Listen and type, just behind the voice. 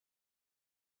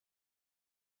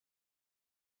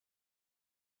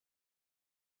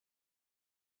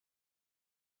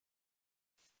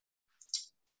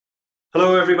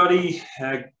Hello, everybody.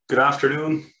 Good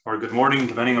afternoon or good morning,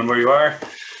 depending on where you are,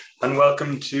 and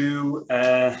welcome to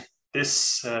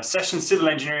this session, Civil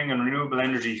Engineering and Renewable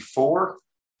Energy 4.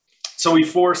 So we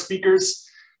have 4 speakers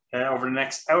over the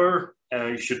next hour.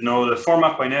 You should know the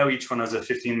format by now. Each one has a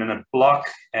 15-minute block,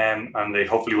 and they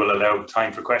hopefully will allow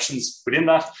time for questions within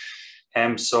that.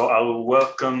 So I'll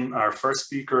welcome our first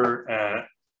speaker,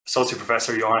 Associate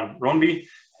Professor Johan Rönnby.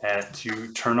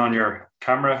 To turn on your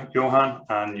camera, Johan,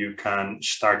 and you can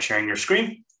start sharing your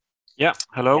screen. Yeah,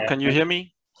 hello, can you hear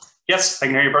me? Yes, I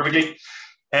can hear you perfectly.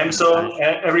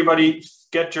 Everybody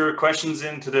get your questions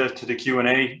into the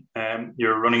Q&A.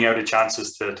 You're running out of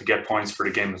chances to get points for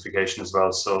the gamification as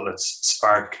well, so let's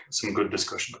spark some good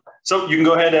discussion. So you can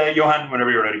go ahead, Johan,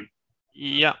 whenever you're ready.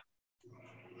 Yeah.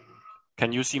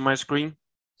 Can you see my screen?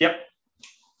 Yep.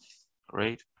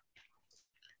 Great.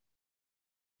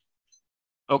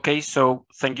 Okay, so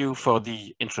thank you for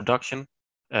the introduction,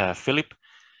 Philip.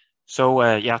 So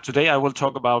yeah, today I will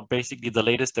talk about basically the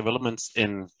latest developments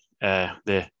in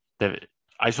the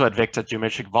iso-advector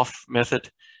geometric WOF method.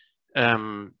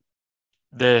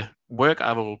 The work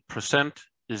I will present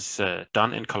is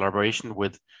done in collaboration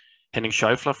with Henning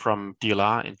Schäufler from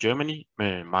DLR in Germany,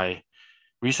 my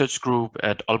research group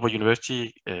at Aalborg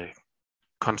University,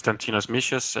 Konstantinos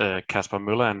Mischas, Kasper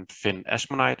Møller, and Finn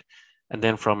Ashmonite, and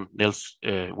then from Niels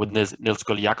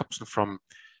Gølle Jacobsen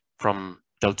from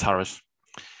Deltares.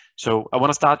 So I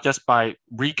want to start just by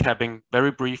recapping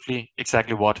very briefly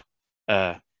exactly what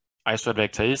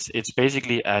iso-advector is. It's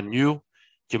basically a new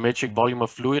geometric volume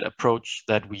of fluid approach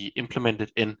that we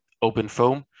implemented in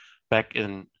OpenFOAM back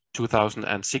in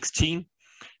 2016.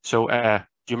 So a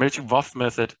geometric WOF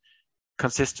method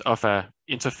consists of an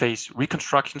interface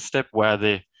reconstruction step where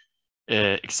the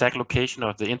exact location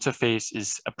of the interface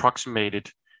is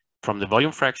approximated from the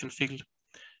volume fraction field,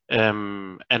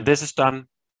 and this is done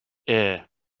in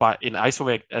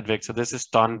iso-advector. This is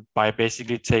done by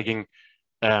basically taking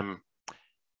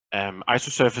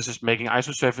isosurfaces, making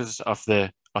isosurfaces of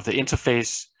the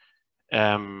interface,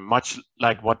 much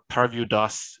like what ParaView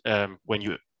does when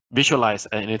you visualize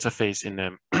an interface in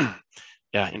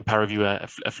in ParaView,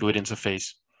 a fluid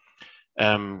interface.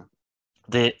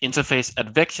 The interface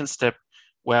advection step,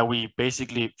 where we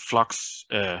basically flux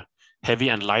heavy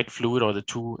and light fluid, or the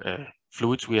two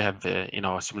fluids we have in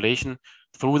our simulation,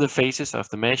 through the faces of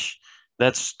the mesh.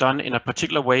 That's done in a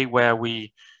particular way where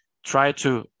we try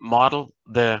to model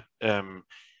the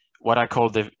what I call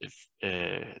the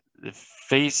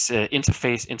face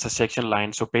interface intersection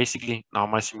line. So basically, now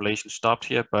my simulation stopped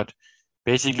here, but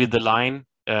basically the line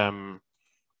the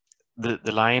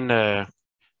line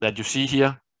that you see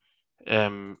here.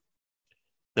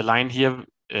 The line here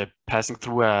passing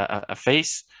through a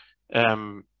face,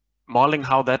 modeling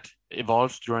how that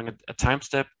evolves during a time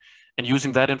step, and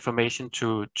using that information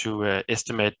to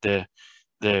estimate the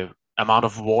amount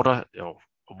of water or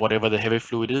whatever the heavy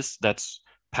fluid is that's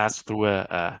passed through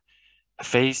a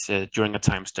phase during a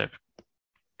time step.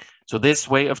 So this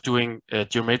way of doing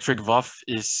geometric WOF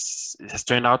has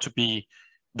turned out to be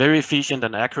very efficient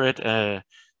and accurate, and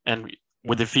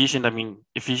with efficient, I mean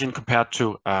efficient compared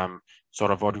to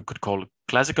sort of what we could call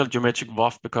classical geometric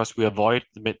WOF, because we avoid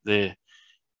the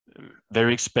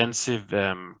very expensive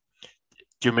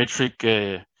geometric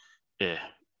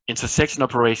intersection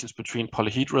operations between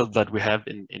polyhedral that we have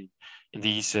in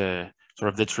these sort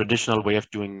of the traditional way of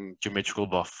doing geometrical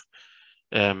WOF.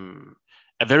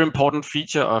 A very important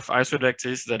feature of iso-advector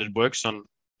is that it works on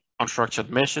unstructured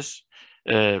meshes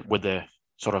with the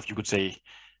sort of, you could say,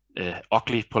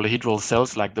 ugly polyhedral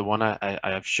cells like the one I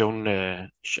have shown, I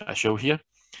show here,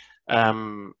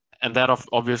 and that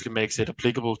obviously makes it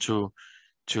applicable to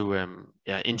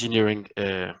engineering,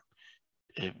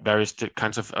 various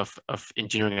kinds of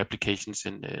engineering applications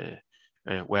in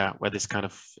where this kind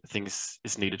of thing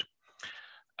is needed.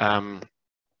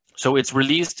 So it's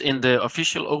released in the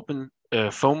official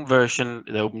OpenFOAM version,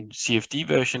 the OpenCFD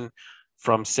version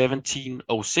from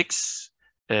 1706.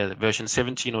 Version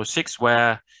 1706,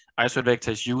 where iso-advector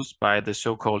is used by the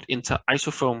so-called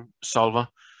inter-isofoam solver,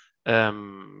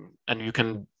 and you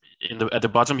can at the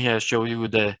bottom here show you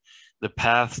the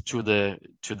path to the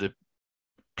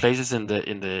places in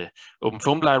the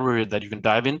OpenFOAM library that you can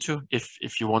dive into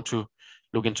if you want to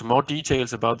look into more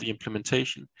details about the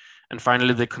implementation. And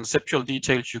finally, the conceptual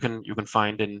details you can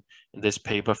find in this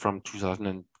paper from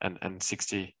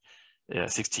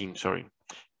 2016. Sorry.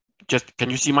 Just, can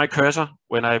you see my cursor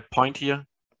when I point here?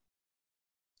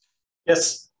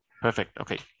 Yes. Perfect.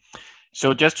 Okay.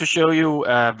 So just to show you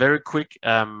very quick,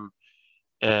 this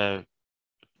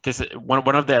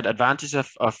one of the advantages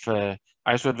of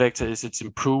iso-advector is its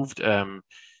improved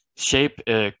shape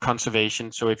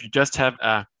conservation. So if you just have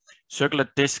a circular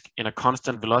disk in a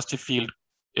constant velocity field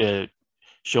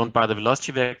shown by the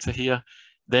velocity vector here,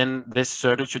 then this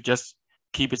circle should just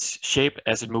keep its shape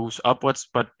as it moves upwards.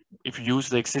 But if you use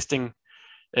the existing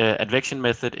advection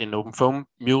method in OpenFOAM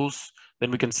mules,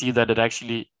 then we can see that it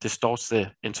actually distorts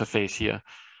the interface here.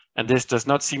 And this does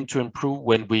not seem to improve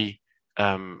when we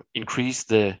increase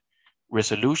the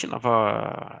resolution of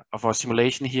our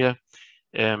simulation here.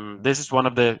 This is one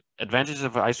of the advantages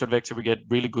of iso vector. We get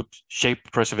really good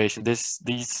shape preservation.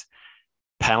 These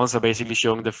panels are basically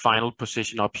showing the final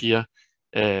position up here,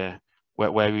 where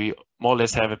we more or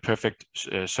less have a perfect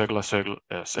circular circle,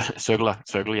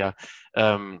 yeah,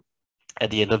 at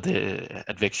the end of the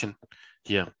advection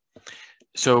here.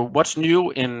 So what's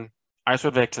new in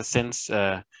iso vector since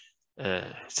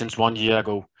 1 year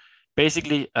ago?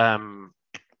 Basically,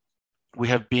 we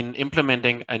have been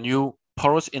implementing a new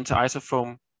porous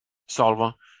inter-isofoam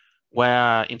solver,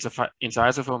 where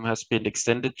inter-isofoam has been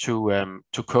extended to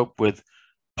cope with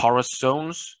porous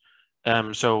zones.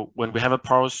 So when we have a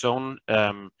porous zone,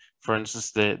 for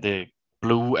instance, the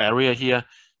blue area here,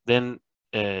 then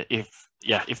if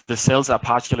the cells are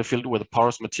partially filled with a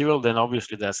porous material, then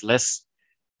obviously there's less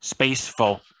space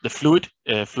for the fluid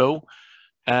flow,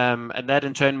 and that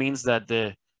in turn means that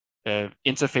the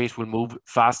interface will move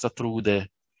faster through the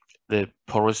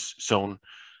porous zone.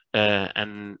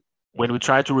 And when we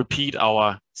try to repeat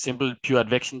our simple pure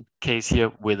advection case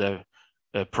here with a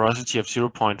porosity of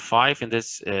 0.5 in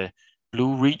this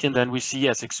blue region, then we see,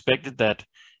 as expected, that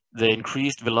the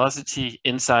increased velocity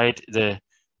inside the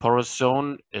porous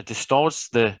zone distorts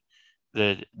the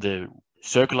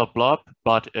circular blob,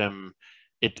 but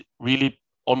it really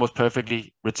almost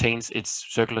perfectly retains its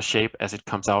circular shape as it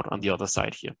comes out on the other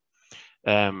side here.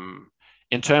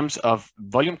 In terms of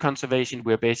volume conservation,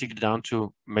 we're basically down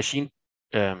to machine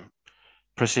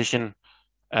precision.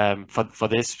 For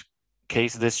this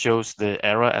case, this shows the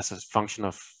error as a function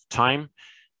of time.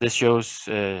 This shows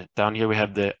down here we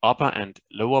have the upper and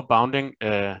lower bounding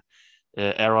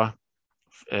error,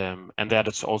 and that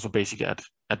is also basically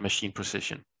at machine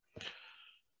precision.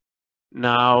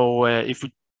 Now, if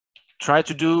we try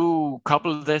to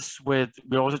couple this with,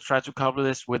 we also try to couple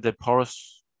this with the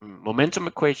porous momentum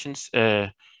equations,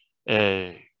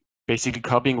 basically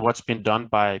copying what's been done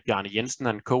by Bjarne Jensen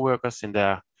and co-workers in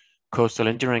their coastal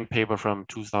engineering paper from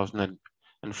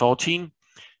 2014.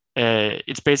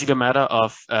 It's basically a matter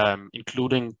of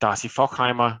including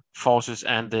Darcy-Fockheimer forces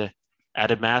and the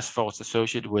added mass force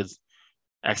associated with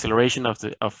acceleration of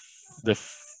the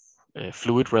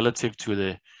fluid relative to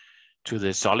the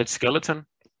solid skeleton.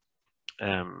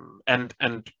 And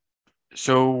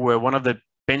so one of the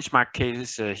benchmark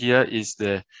cases here is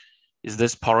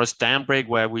this porous dam break,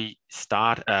 where we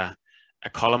start a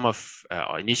column of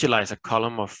or initialize a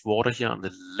column of water here on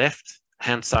the left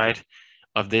hand side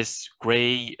of this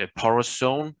gray porous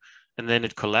zone, and then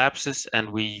it collapses, and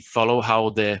we follow how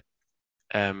the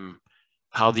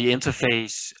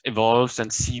interface evolves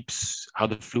and seeps, how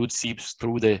the fluid seeps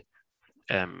through the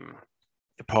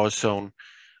porous zone.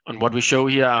 And what we show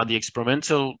here are the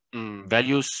experimental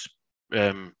values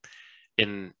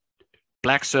in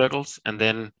black circles, and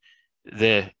then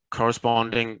the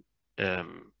corresponding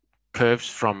curves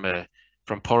from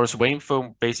porous wave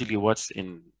foam, basically what's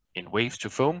in waves to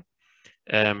foam,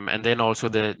 and then also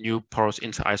the new porous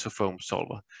inter-isofoam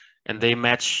solver, and they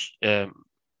match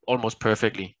almost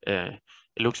perfectly. It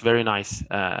looks very nice.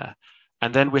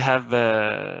 And then we have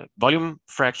volume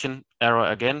fraction error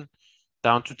again,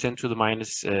 down to 10 to the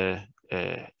minus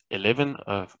 11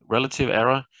 of relative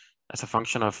error as a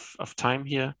function of time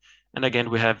here. And again,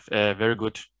 we have a very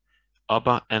good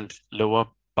upper and lower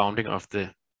bounding of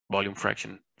the volume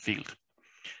fraction field.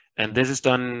 And this is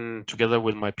done together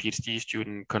with my PhD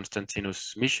student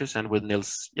Konstantinos Misius and with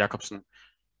Nils Jakobsen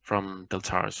from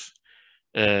Deltares.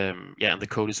 And the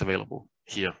code is available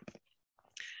here.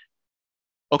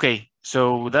 Okay,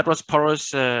 so that was porous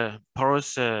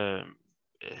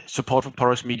support for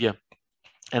porous media.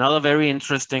 Another very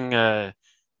interesting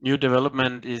new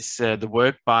development is the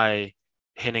work by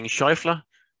Henning Schäufler,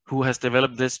 who has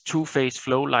developed this two-phase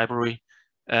flow library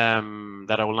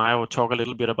that I will now talk a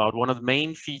little bit about. One of the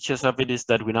main features of it is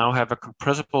that we now have a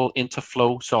compressible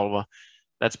interflow solver.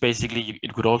 That's basically,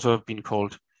 it could also have been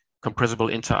called compressible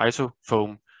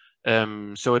inter-isofoam.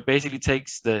 So it basically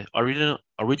takes the original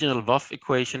WOF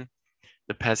equation,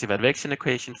 the passive advection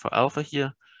equation for alpha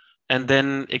here, and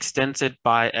then extends it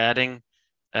by adding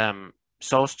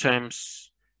source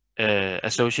terms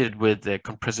associated with the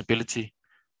compressibility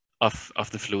of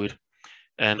the fluid,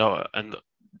 and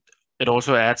it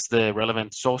also adds the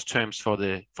relevant source terms for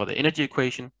the energy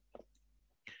equation.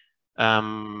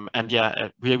 And yeah,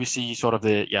 here we see sort of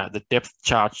the depth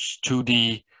charge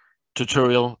 2D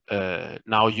tutorial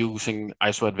now using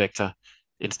isoadvector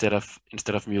instead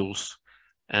of mules.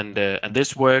 And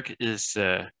this work is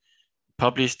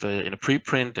published in a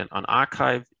preprint and on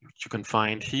archive, which you can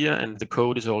find here, and the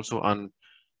code is also on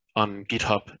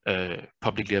GitHub,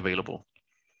 publicly available.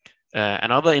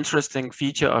 Another interesting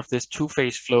feature of this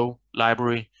two-phase flow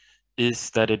library is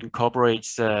that it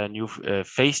incorporates a new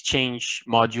phase change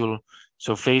module.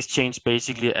 So phase change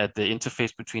basically at the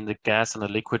interface between the gas and the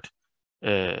liquid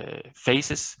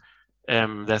phases.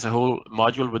 There's a whole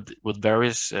module with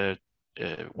various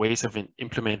ways of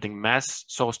implementing mass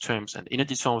source terms and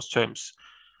energy source terms.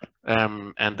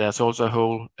 And there's also a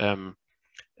whole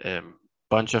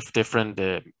bunch of different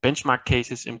benchmark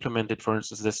cases implemented. For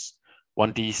instance, this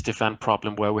 1D Stefan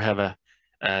problem where we have a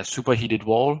superheated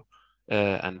wall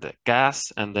and a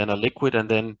gas and then a liquid, and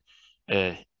then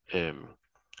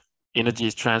energy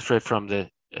is transferred from the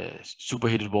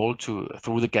superheated wall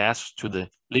through the gas to the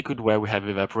liquid where we have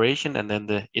evaporation, and then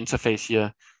the interface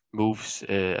here moves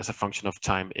as a function of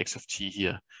time x of t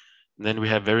here. And then we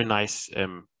have very nice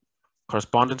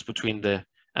correspondence between the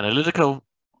analytical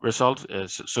result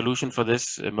solution for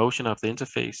this motion of the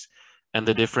interface and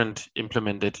the different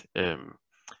implemented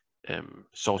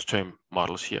source term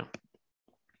models here.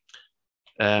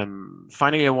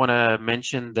 Finally, I want to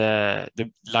mention the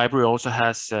library also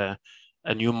has a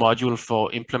new module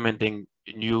for implementing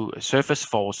new surface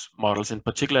force models. In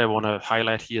particular, I want to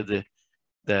highlight here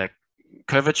the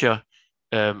curvature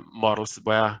models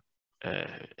where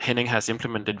Henning has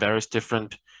implemented various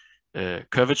different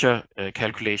curvature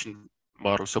calculation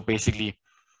models. So basically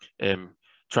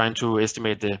trying to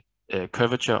estimate the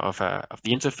curvature of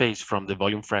the interface from the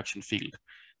volume fraction field.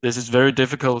 This is very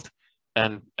difficult,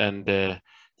 and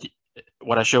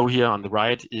what I show here on the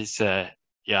right is the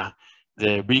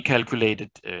recalculated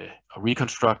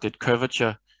reconstructed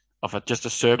curvature of just a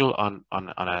circle on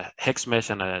a hex mesh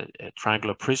and a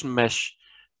triangular prism mesh,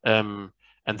 and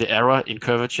the error in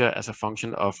curvature as a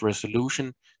function of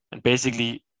resolution. And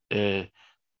basically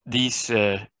these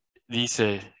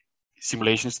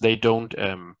simulations, they don't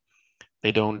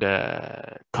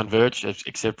converge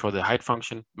except for the height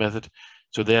function method.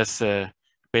 So there's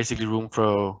basically room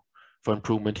for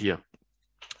improvement here.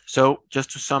 So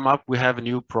just to sum up, we have a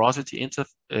new porosity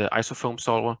isofoam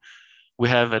solver. We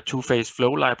have a two-phase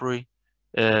flow library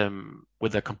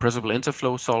with a compressible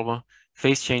interflow solver,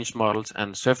 phase change models,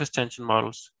 and surface tension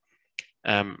models.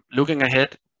 Looking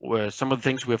ahead, where some of the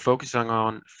things we're focusing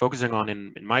on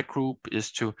in my group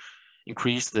is to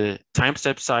increase the time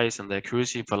step size and the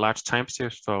accuracy for large time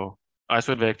steps for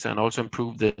isoadvector, and also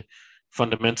improve the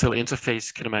fundamental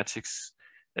interface kinematics,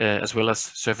 as well as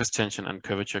surface tension and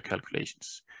curvature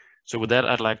calculations. So with that,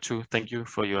 I'd like to thank you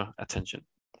for your attention,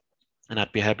 and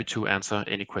I'd be happy to answer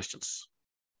any questions.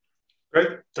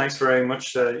 Great, thanks very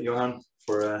much, Johan,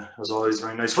 for as always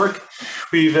very nice work.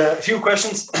 We've a few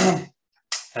questions.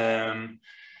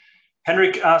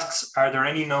 Henrik asks, are there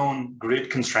any known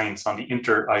grid constraints on the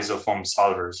inter-isofoam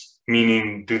solvers?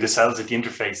 Meaning, do the cells at the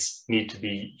interface need to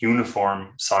be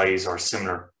uniform size or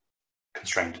similar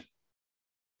constraint?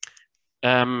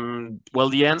 Well,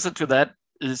 the answer to that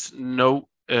is no.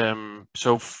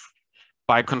 So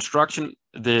by construction,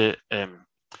 the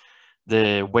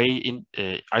way in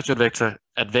isoadvector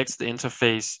advects the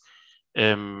interface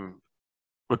only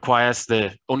requires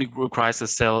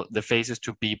the faces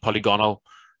to be polygonal.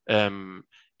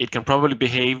 It can probably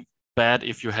behave bad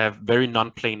if you have very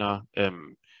non-planar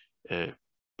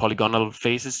polygonal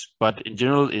faces, but in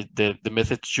general, the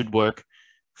method should work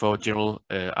for general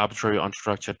arbitrary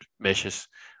unstructured meshes.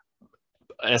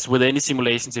 As with any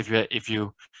simulations, if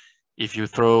you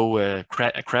throw a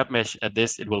crab mesh at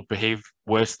this, it will behave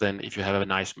worse than if you have a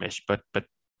nice mesh. But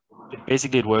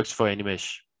basically, it works for any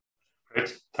mesh.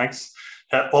 Great, thanks.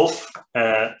 Ulf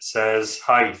says,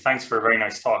 hi, thanks for a very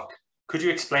nice talk. Could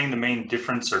you explain the main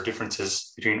difference or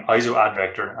differences between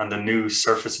isoadvector and the new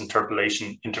surface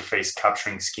interpolation interface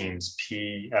capturing schemes,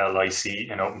 PLIC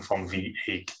and OpenFOAM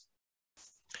V8?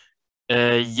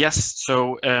 Yes,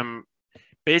 so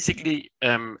basically,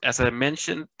 as I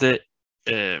mentioned, the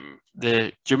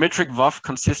geometric WOF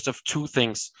consists of two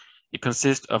things. It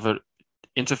consists of an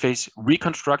interface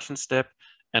reconstruction step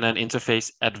and an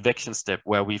interface advection step,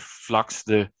 where we flux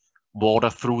the water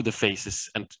through the faces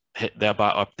and thereby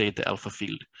update the alpha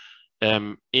field.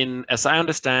 As I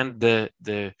understand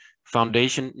the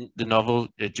foundation, the novel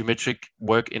geometric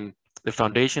work in the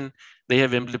foundation, they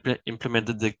have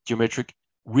implemented the geometric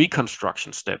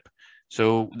reconstruction step.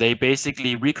 So they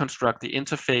basically reconstruct the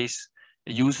interface,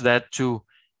 use that to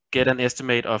get an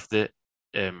estimate of the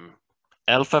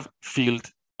alpha field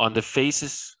on the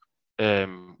faces,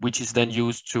 which is then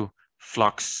used to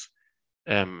flux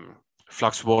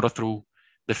water through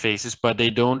the faces, but they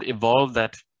don't evolve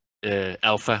that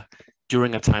alpha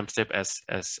during a time step as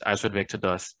isolate vector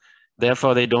does.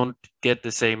 Therefore, they don't get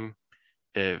the same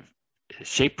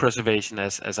shape preservation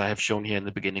as I have shown here in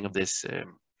the beginning of this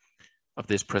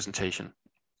presentation.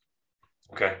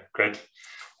 Okay, great.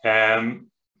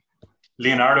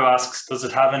 Leonardo asks, does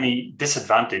it have any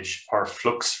disadvantage or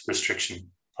flux restriction?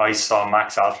 I saw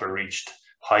max alpha reached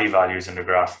high values in the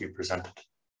graph you presented.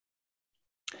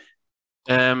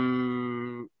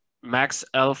 Max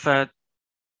alpha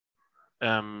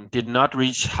did not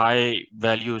reach high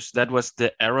values. That was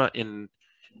the error in.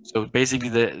 So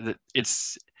basically,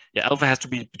 alpha has to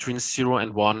be between 0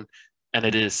 and 1, and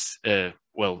it is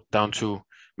well down to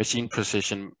machine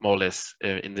precision more or less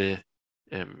in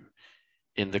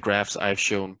the graphs I've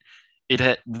shown. It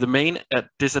had the main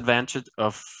disadvantage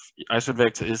of isolate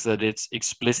vector is that it's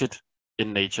explicit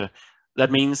in nature.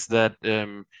 That means that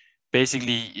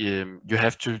basically you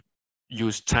have to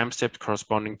use time step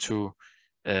corresponding to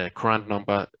current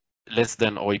number less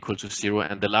than or equal to 0,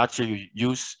 and the larger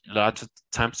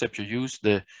time step you use,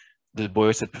 the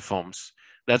worse it performs.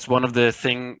 That's one of the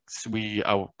things we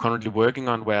are currently working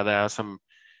on, where there are some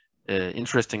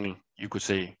interesting, you could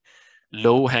say,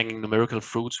 low-hanging numerical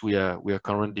fruits we are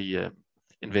currently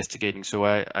investigating. So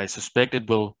I suspect it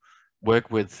will work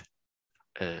with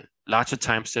larger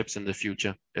time steps in the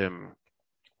future.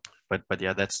 But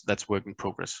yeah, that's work in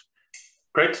progress.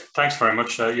 Great, thanks very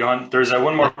much, Johan. There's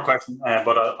one more question,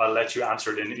 but I'll let you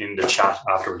answer it in the chat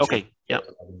afterwards. Okay, yeah,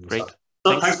 great.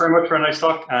 So thanks very much for a nice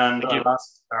talk. And I'll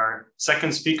ask our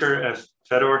second speaker,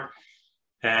 Fedor.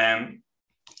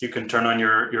 You can turn on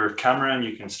your camera and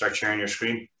you can start sharing your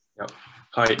screen. Yep.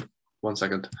 Hi, 1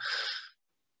 second.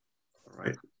 All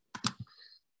right.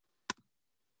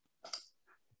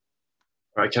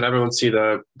 All right, can everyone see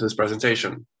this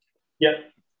presentation? Yeah.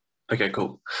 Okay,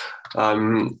 cool.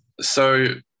 So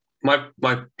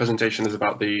my presentation is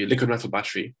about the liquid metal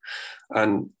battery.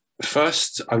 And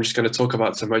first, I'm just going to talk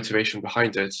about some motivation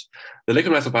behind it. The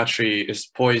liquid metal battery is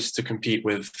poised to compete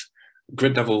with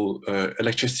grid-level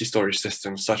electricity storage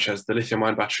systems, such as the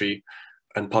lithium-ion battery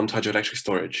and pumped hydroelectric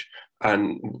storage.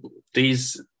 And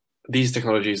these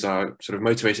technologies are sort of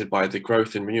motivated by the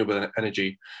growth in renewable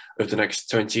energy over the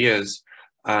next 20 years.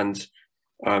 And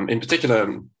in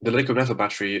particular, the liquid metal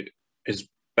battery is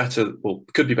better, or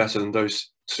could be better than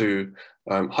those two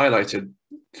highlighted.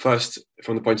 First,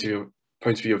 from the point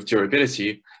of view of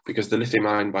durability, because the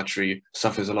lithium-ion battery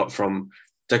suffers a lot from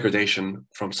degradation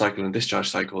from cycle and discharge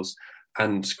cycles,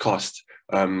 and cost,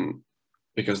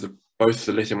 because both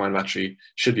the lithium-ion battery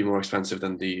should be more expensive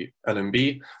than the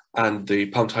LMB, and the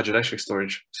pumped hydroelectric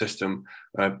storage system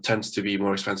tends to be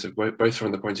more expensive, both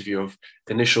from the point of view of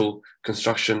initial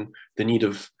construction, the need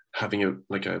of having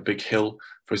a big hill,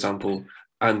 for example,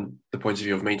 and the point of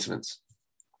view of maintenance.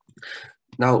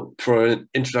 Now, for an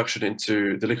introduction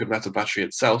into the liquid metal battery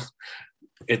itself,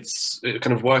 it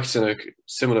kind of works in a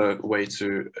similar way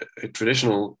to a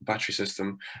traditional battery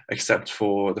system, except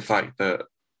for the fact that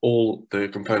all the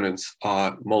components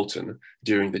are molten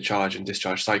during the charge and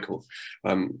discharge cycle.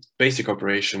 Basic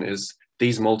operation is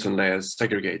these molten layers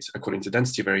segregate according to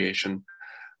density variation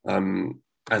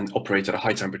and operate at a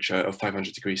high temperature of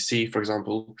 500 degrees C, for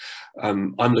example.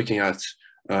 I'm looking at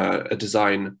a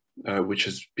design which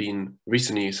has been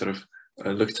recently sort of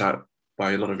looked at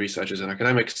by a lot of researchers and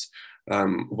academics,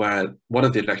 where one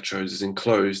of the electrodes is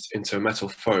enclosed into a metal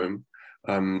foam.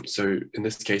 So in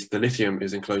this case, the lithium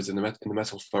is enclosed in the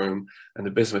metal foam, and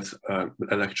the bismuth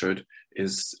electrode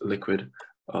is liquid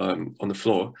on the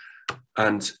floor.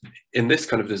 And in this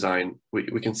kind of design,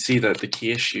 we can see that the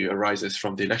key issue arises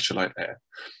from the electrolyte layer.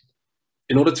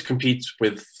 In order to compete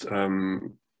with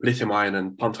lithium-ion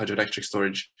and pumped hydroelectric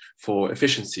storage for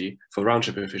efficiency, for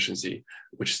round-trip efficiency,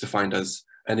 which is defined as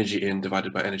energy in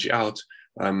divided by energy out,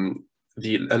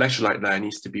 the electrolyte layer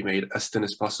needs to be made as thin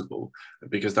as possible,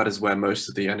 because that is where most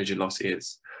of the energy loss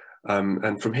is.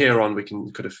 And from here on, we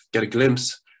can kind of get a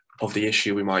glimpse of the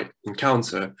issue we might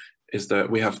encounter, is that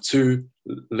we have two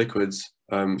liquids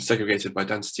segregated by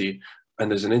density, and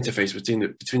there's an interface between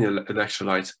the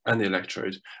electrolyte and the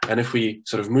electrode. And if we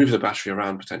sort of move the battery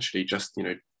around, potentially just,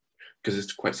 because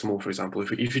it's quite small, for example,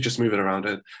 if you just move it around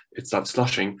and it starts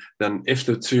sloshing, then if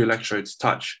the two electrodes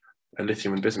touch,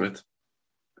 lithium and bismuth,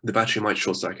 the battery might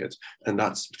short circuit, and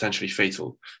that's potentially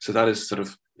fatal. So that is sort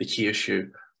of the key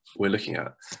issue we're looking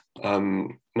at.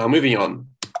 Now, moving on,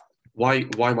 why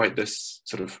might this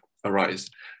sort of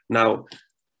arise? Now,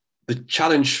 the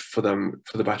challenge for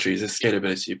the batteries is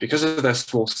scalability. Because of their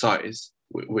small size,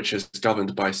 which is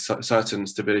governed by certain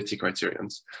stability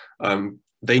criterions,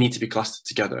 they need to be clustered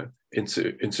together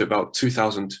into about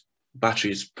 2,000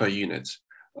 batteries per unit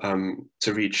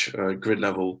to reach grid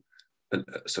level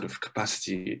sort of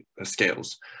capacity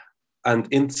scales. And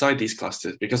inside these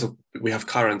clusters, because we have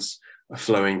currents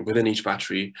flowing within each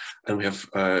battery, and we have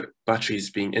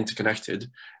batteries being interconnected,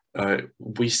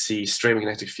 we see stray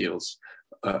magnetic fields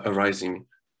arising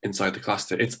inside the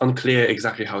cluster. It's unclear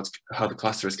exactly how the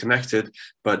cluster is connected,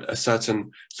 but a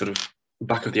certain sort of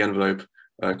back of the envelope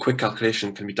quick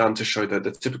calculation can be done to show that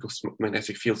the typical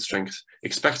magnetic field strength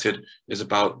expected is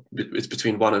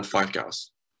between 1 and 5 Gauss.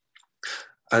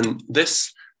 And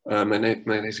this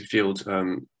magnetic field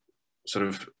sort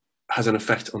of has an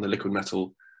effect on the liquid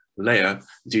metal layer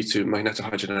due to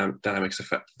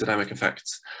magnetohydrodynamic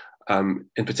effects,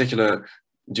 in particular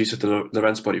due to the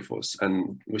Lorentz body force.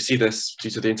 And we see this due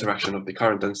to the interaction of the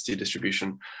current density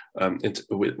distribution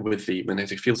with the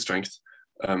magnetic field strength,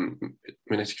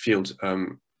 magnetic field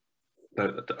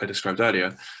that I described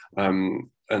earlier. And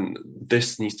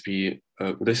this needs to be,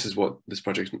 this is what this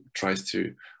project tries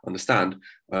to understand.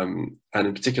 And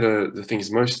in particular, the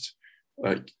things most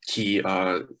key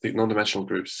are the non-dimensional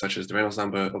groups, such as the Reynolds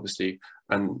number, obviously,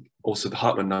 and also the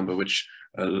Hartmann number, which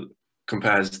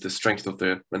compares the strength of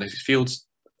the magnetic fields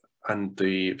and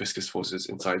the viscous forces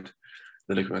inside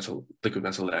the liquid metal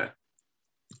layer.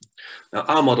 Now,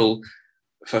 our model,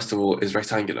 first of all, is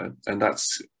rectangular, and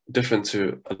that's different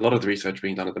to a lot of the research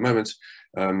being done at the moment.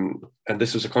 And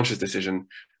this was a conscious decision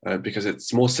because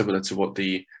it's more similar to what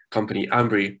the company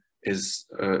Ambri is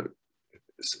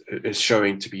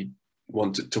showing to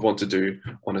want to do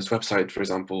on its website, for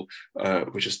example,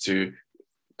 which is to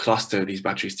cluster these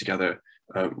batteries together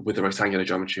with a rectangular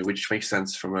geometry, which makes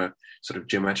sense from a sort of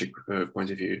geometric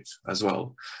point of view as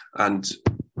well. And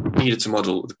we needed to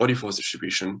model the body force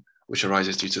distribution, which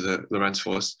arises due to the Lorentz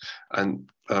force. And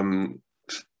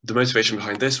the motivation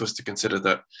behind this was to consider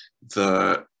that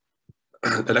the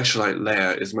electrolyte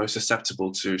layer is most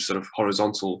susceptible to sort of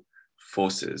horizontal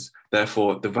forces.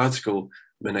 Therefore, the vertical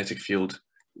magnetic field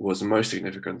was most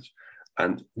significant.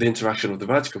 And the interaction of the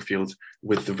vertical field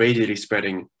with the radially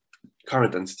spreading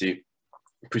current density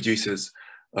produces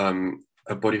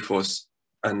a body force.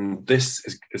 And this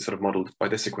is sort of modeled by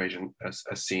this equation as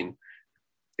seen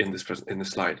in this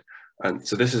slide. And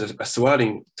so this is a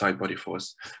swirling type body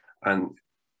force. And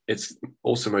it's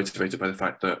also motivated by the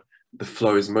fact that the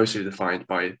flow is mostly defined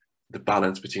by the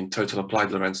balance between total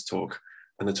applied Lorentz torque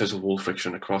and the total wall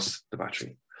friction across the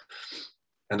battery.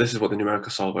 And this is what the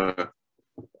numerical solver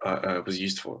was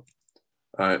used for.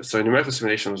 So numerical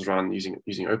simulation was run using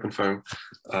OpenFOAM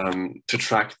to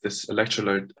track this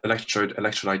electrolyte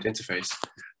interface.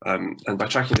 And by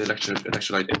tracking the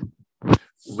electrolyte,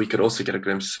 we could also get a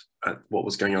glimpse at what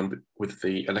was going on with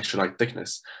the electrolyte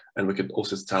thickness. And we could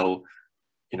also tell,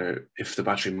 if the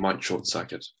battery might short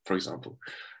circuit, for example.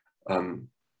 And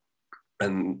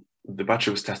the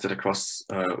battery was tested across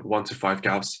 1 to 5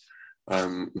 Gauss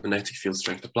magnetic field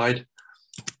strength applied.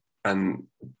 And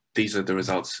these are the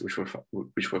results which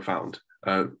were found.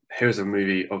 Here's a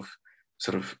movie of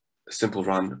sort of a simple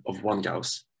run of 1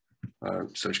 Gauss. So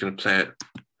I'm just going to play it.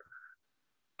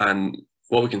 And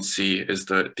what we can see is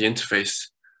that the interface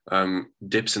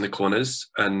dips in the corners,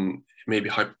 and maybe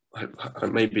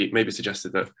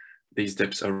suggested that these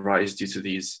dips arise due to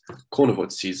these corner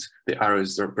vortices. The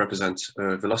arrows represent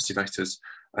velocity vectors,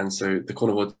 and so the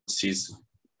corner vortices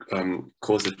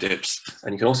cause the dips.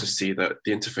 And you can also see that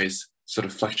the interface sort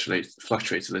of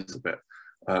fluctuates a little bit.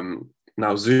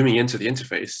 Now, zooming into the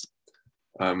interface,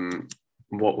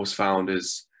 what was found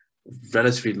is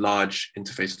relatively large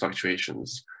interface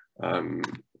fluctuations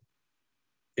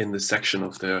in the section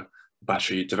of the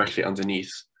battery directly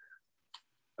underneath,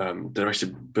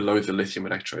 directly below the lithium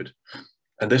electrode.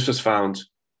 And this was found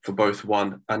for both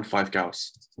 1 and 5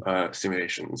 Gauss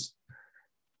simulations.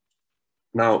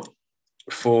 Now,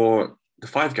 for the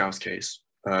 5 Gauss case,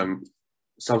 some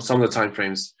of the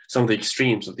timeframes, some of the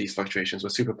extremes of these fluctuations were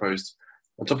superposed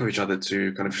on top of each other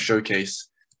to kind of showcase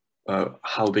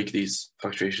how big these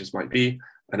fluctuations might be.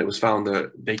 And it was found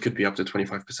that they could be up to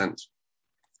 25%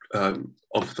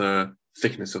 of the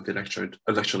thickness of the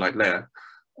electrolyte layer.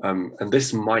 And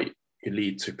this might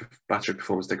lead to battery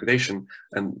performance degradation.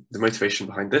 And the motivation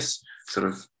behind this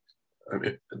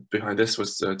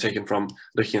was taken from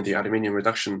looking at the aluminium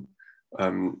reduction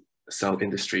cell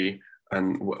industry,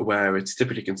 and where it's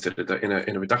typically considered that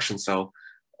in a reduction cell,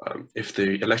 if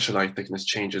the electrolyte thickness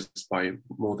changes by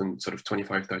more than sort of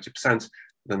 25–30%,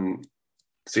 then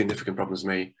significant problems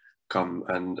may come,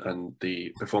 and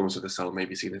the performance of the cell may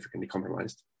be significantly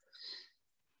compromised.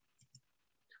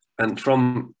 And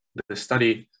from the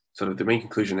study, sort of the main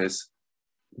conclusion is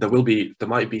there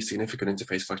might be significant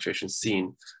interface fluctuations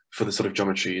seen for the sort of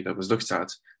geometry that was looked at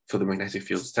for the magnetic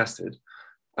fields tested.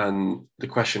 And the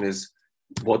question is,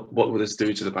 what would this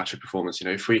do to the battery performance? You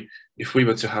know, if we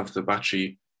were to have the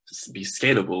battery be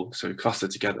scalable, so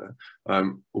clustered together,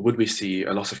 would we see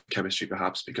a loss of chemistry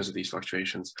perhaps because of these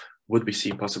fluctuations? Would we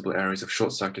see possible areas of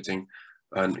short circuiting?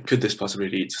 And could this possibly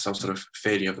lead to some sort of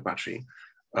failure of the battery?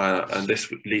 And this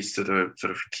leads to the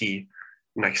sort of key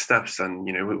next steps. And,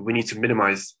 you know, we need to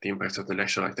minimize the impact of the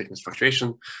electrolyte thickness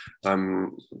fluctuation.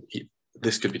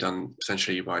 This could be done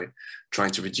essentially by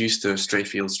trying to reduce the stray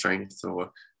field strength,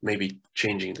 or maybe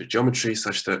changing the geometry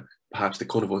such that perhaps the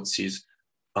corner vortices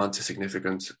aren't as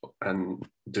significant, and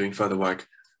doing further work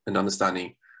and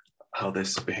understanding how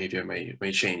this behavior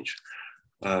may change.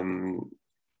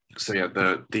 So yeah,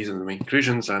 these are the main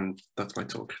conclusions, and that's my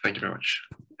talk. Thank you very much.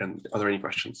 And are there any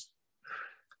questions?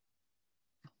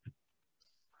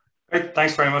 Great,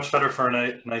 thanks very much, Feder, for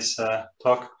a nice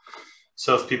talk.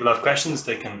 So if people have questions,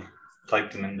 they can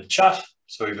type them in the chat.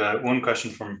 So we've one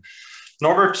question from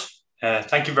Norbert.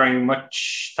 Thank you very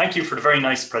much. Thank you for the very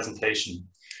nice presentation.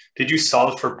 Did you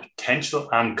solve for potential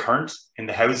and current in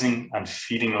the housing and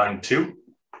feeding line too?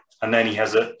 And then he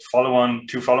has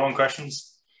two follow-on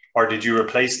questions. Or did you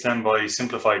replace them by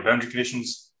simplified boundary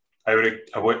conditions? I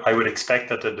would expect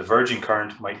that the diverging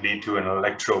current might lead to an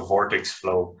electrovortex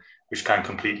flow, which can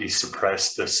completely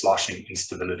suppress the sloshing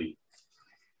instability.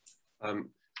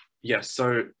 Yes,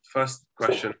 so first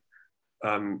question,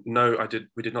 no,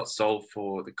 we did not solve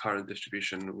for the current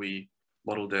distribution. We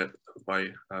modeled it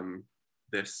by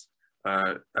this,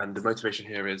 and the motivation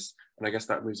here is, and I guess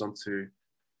that moves on to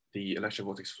the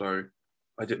electrovortex flow.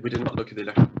 We did not look at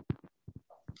the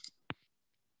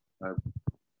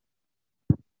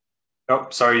oh,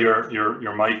 sorry,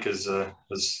 your mic has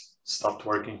stopped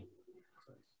working.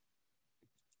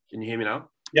 Can you hear me now?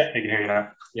 Yeah, I can hear you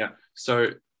now. Yeah, so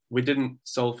we didn't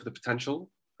solve for the potential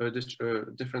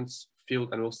difference field,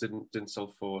 and also didn't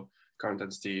solve for current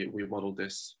density. We modeled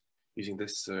this using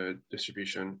this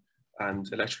distribution, and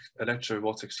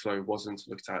electrovortex flow wasn't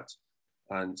looked at,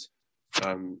 and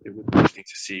it would be interesting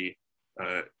to see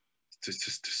to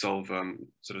solve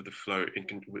sort of the flow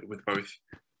with both,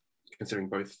 considering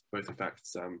both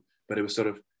effects. But it was sort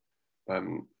of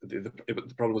the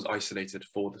problem was isolated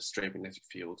for the stray magnetic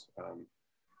field.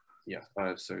 Yeah,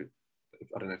 so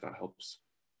I don't know if that helps.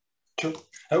 Sure.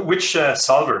 Which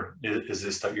solver is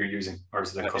this that you're using, or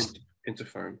is it a custom?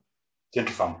 InterFOAM.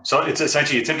 InterFOAM. So it's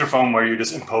essentially InterFOAM where you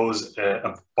just impose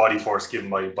a body force given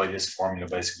by this formula,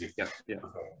 basically. Yeah. Yeah.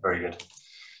 Very good.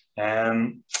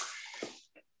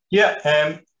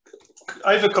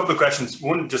 I have a couple of questions.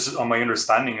 One, just on my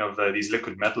understanding of these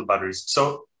liquid metal batteries.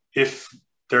 So if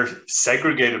they're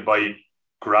segregated by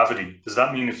gravity, does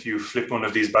that mean if you flip one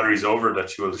of these batteries over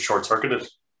that you will short circuit it?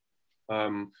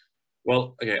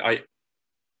 Well, okay,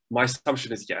 my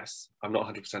assumption is yes. I'm not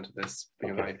 100% of this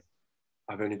because okay.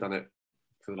 I've only done it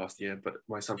for the last year, but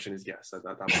my assumption is yes. That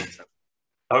makes sense.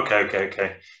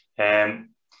 Okay.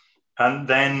 And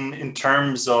then in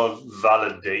terms of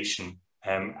validation,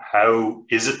 how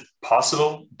is it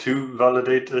possible to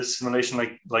validate a simulation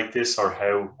like this, or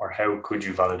how could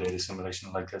you validate a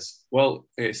simulation like this? Well,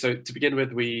 okay, so to begin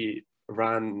with, we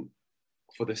ran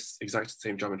for this exact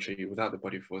same geometry without the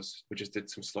body force. We just did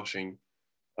some sloshing,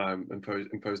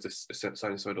 imposed a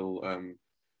sinusoidal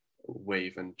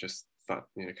wave, and just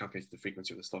calculated the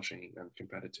frequency of the sloshing and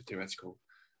compared it to theoretical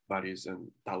values, and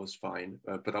that was fine.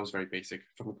 But that was very basic.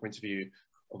 From the point of view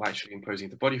of actually imposing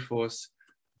the body force,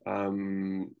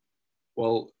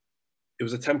 well, it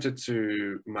was attempted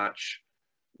to match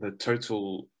the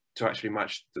total, to actually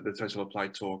match the total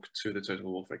applied torque to the total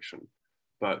wall friction,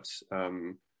 but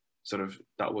sort of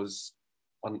that was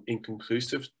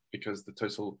inconclusive because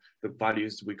the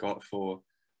values we got for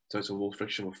total wall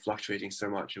friction were fluctuating so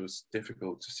much, it was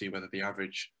difficult to see whether the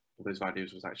average of those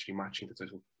values was actually matching the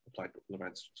total applied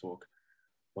Lorentz torque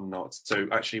or not. So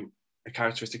actually a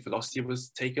characteristic velocity was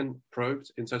taken,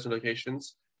 probed in certain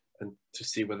locations, and to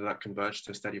see whether that converged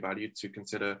to a steady value, to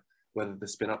consider whether the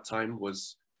spin up time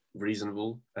was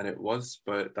reasonable, and it was,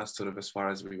 but that's sort of as far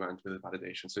as we went with the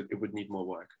validation. So it would need more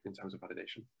work in terms of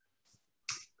validation.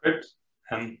 Great,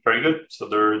 very good. So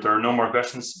there are no more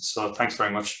questions. So thanks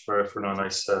very much for a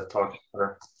nice talk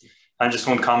there. And just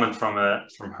one comment from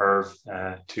Herv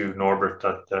to Norbert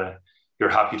that you're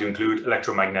happy to include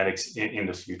electromagnetics in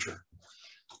the future.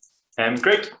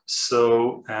 Great.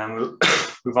 So we'll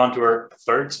move on to our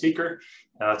third speaker.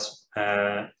 That's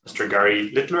Mr.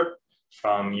 Gary Littler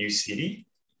from UCD.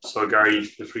 So Gary,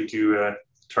 feel free to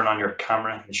turn on your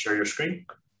camera and share your screen.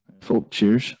 Oh,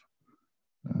 cheers.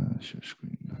 Share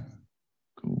screen.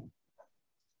 Cool.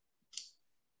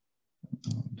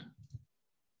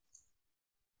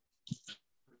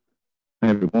 Hi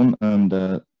everyone,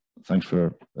 and thanks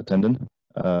for attending.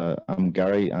 I'm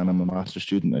Gary and I'm a master's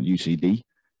student at UCD.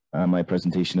 My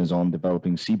presentation is on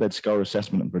developing seabed scour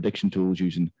assessment and prediction tools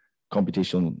using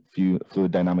computational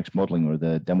fluid dynamics modeling, or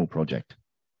the demo project.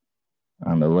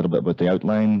 And a little bit about the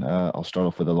outline. I'll start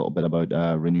off with a little bit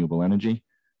about renewable energy,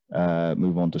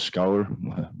 move on to scour,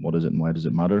 what is it and why does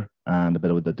it matter, and a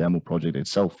bit about the demo project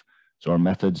itself. So our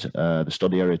methods, the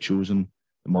study area chosen,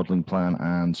 the modeling plan,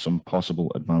 and some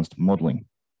possible advanced modeling.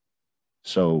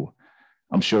 So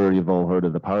I'm sure you've all heard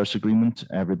of the Paris Agreement.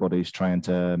 Everybody's trying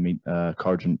to meet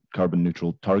carbon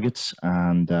neutral targets,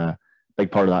 and a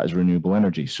big part of that is renewable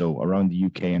energy. So around the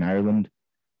UK and Ireland,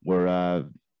 we're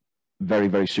very,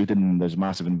 very suited, and there's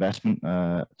massive investment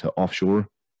to offshore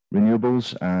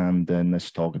renewables. And in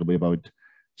this talk, it'll be about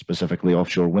specifically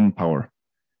offshore wind power.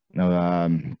 Now,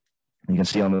 you can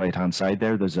see on the right-hand side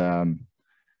there, there's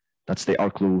that's the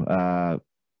Arklow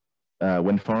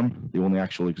wind farm, the only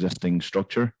actual existing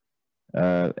structure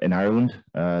in Ireland.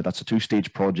 That's a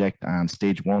two-stage project, and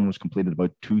stage one was completed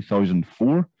about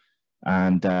 2004,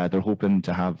 and they're hoping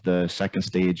to have the second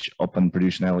stage up and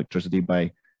producing electricity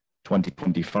by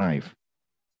 2025.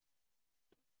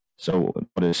 So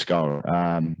what is scour?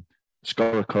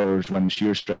 Scour occurs when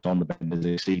shear stress on the bed is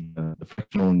exceed the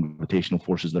frictional and gravitational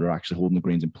forces that are actually holding the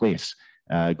grains in place,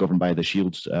 governed by the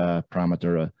Shields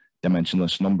parameter, a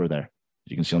dimensionless number there,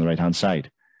 as you can see on the right-hand side.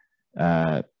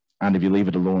 And if you leave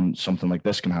it alone, something like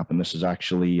this can happen. This is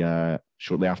actually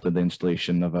shortly after the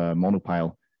installation of a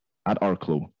monopile at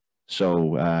Arklow.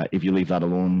 So if you leave that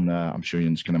alone, I'm sure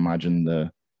you can imagine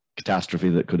the catastrophe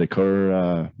that could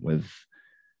occur with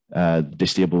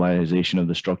destabilization of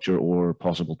the structure or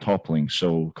possible toppling.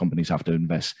 So companies have to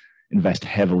invest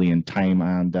heavily in time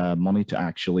and money to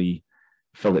actually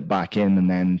fill it back in, and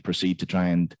then proceed to try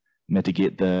and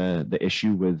mitigate the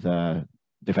issue with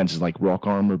defenses like rock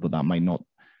armor, but that might not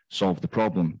solve the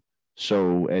problem.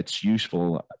 So it's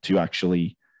useful to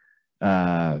actually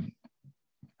have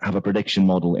a prediction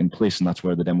model in place, and that's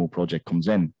where the demo project comes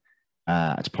in.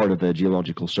 It's part of the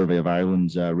Geological Survey of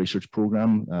Ireland's research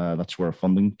programme. That's where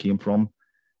funding came from.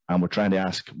 And we're trying to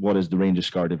ask, what is the range of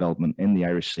scour development in the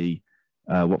Irish Sea?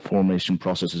 What formation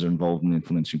processes are involved in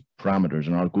influencing parameters?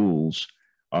 And our goals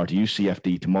are to use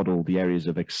CFD to model the areas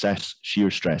of excess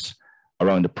shear stress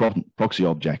around a proxy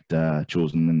object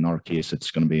chosen. In our case,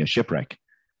 it's going to be a shipwreck.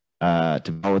 To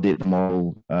validate the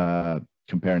model,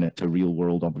 comparing it to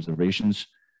real-world observations,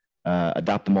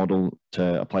 adapt the model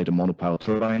to apply to monopile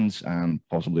turbines and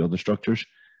possibly other structures,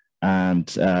 and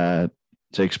to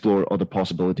explore other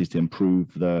possibilities to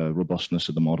improve the robustness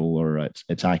of the model or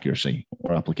its accuracy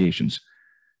or applications.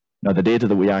 Now, the data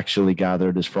that we actually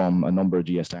gathered is from a number of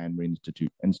GSI and Marine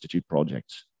Institute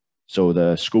projects. So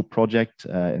the SCOPE project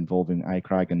involving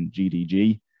ICRAG and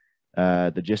GDG,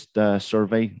 the GIST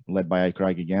survey led by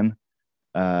ICRAG again,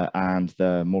 and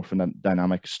the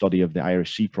morphodynamic study of the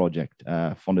Irish Sea project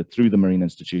funded through the Marine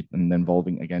Institute and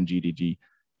involving again GDG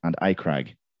and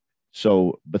ICRAG.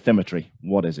 So bathymetry,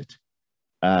 what is it?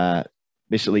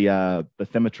 Basically,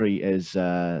 bathymetry is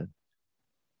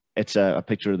it's a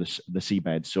picture of the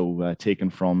seabed, so taken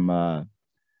from a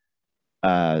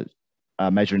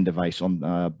measuring device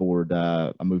on board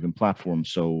a moving platform.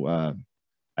 So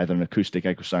either an acoustic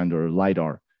echo sound or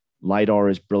LiDAR. LiDAR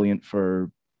is brilliant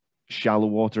for shallow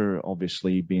water,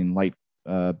 obviously being light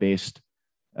based,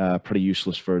 pretty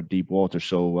useless for deep water.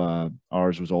 So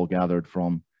ours was all gathered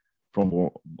from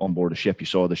on board a ship. You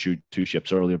saw the two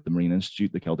ships earlier of the Marine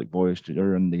Institute, the Celtic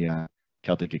Voyager and the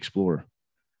Celtic Explorer.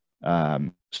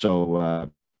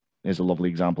 Here's a lovely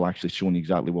example actually showing you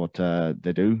exactly what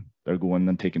they do. They're going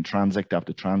and taking transect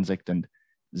after transect and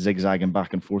zigzagging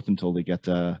back and forth until they get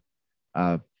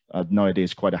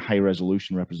nowadays quite a high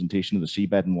resolution representation of the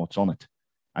seabed and what's on it.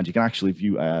 And you can actually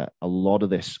view a lot of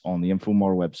this on the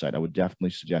InfoMar website. I would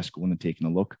definitely suggest going and taking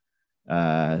a look.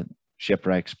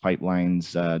 Shipwrecks,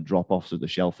 pipelines, drop-offs at the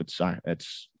shelf. It's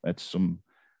some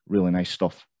really nice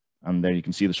stuff. And there you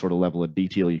can see the sort of level of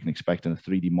detail you can expect in a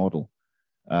 3D model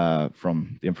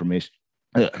from the information,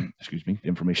 excuse me, the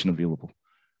information available.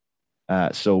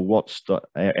 So what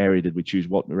area did we choose?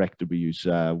 What rec did we use?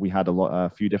 We had a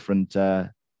few different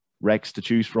recs to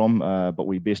choose from, but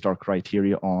we based our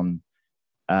criteria on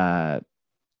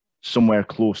somewhere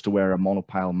close to where a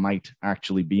monopile might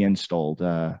actually be installed.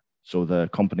 So the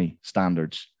company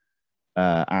standards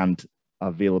and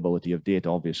availability of data.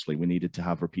 Obviously, we needed to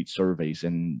have repeat surveys.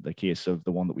 In the case of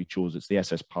the one that we chose, it's the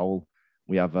SS Powell.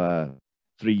 We have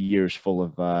 3 years full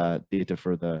of data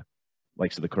for the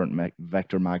likes of the current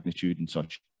vector magnitude and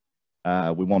such.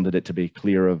 We wanted it to be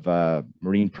clear of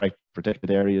marine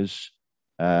protected areas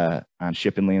and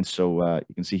shipping lanes. So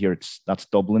you can see here, that's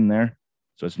Dublin there.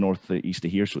 So it's north to east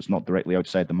of here, so it's not directly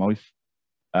outside the mouth.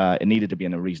 It needed to be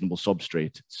in a reasonable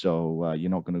substrate. So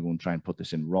you're not going to go and try and put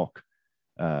this in rock.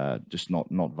 Just not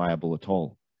viable at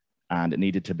all. And it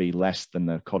needed to be less than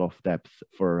the cutoff depth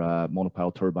for a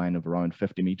monopile turbine of around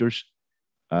 50 meters.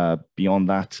 Beyond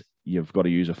that, you've got to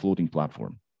use a floating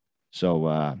platform. So,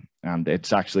 and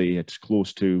it's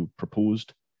close to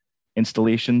proposed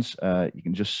installations. You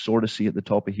can just sort of see at the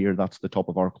top of here, that's the top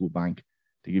of Arklow Bank,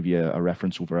 to give you a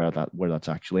reference over where that's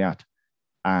actually at.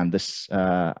 And this,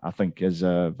 I think, is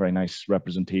a very nice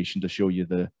representation to show you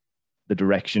the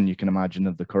direction you can imagine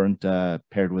of the current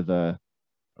paired with a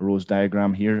rose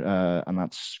diagram here, and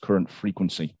that's current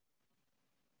frequency.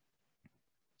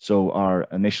 So our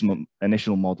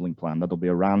initial modeling plan, that'll be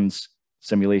a RANS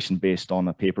simulation based on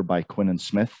a paper by Quinn and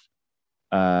Smith.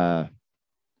 We're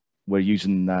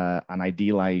using an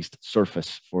idealized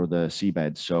surface for the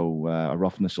seabed, so a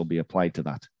roughness will be applied to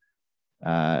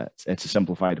that. It's a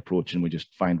simplified approach, and we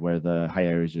just find where the high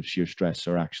areas of shear stress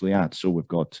are actually at. So we've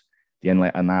got the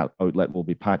inlet and that outlet will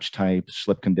be patch type,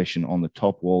 slip condition on the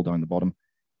top wall down the bottom,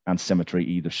 and symmetry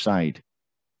either side.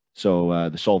 So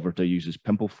the solver uses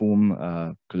pimple foam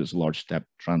because it's a large step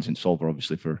transient solver,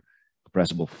 obviously for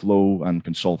compressible flow, and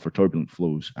can solve for turbulent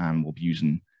flows. And we'll be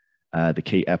using the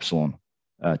K epsilon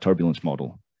turbulence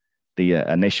model. The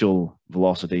initial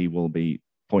velocity will be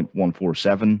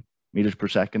 0.147 meters per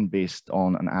second based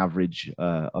on an average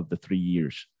of the 3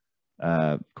 years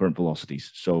current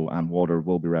velocities. So, and water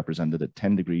will be represented at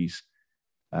 10 degrees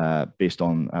based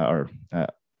on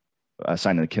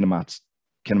assigning a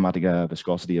kinematic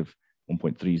viscosity of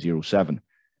 1.307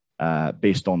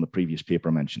 based on the previous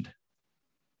paper mentioned.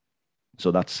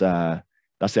 So that's the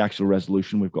actual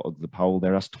resolution. We've got the Powell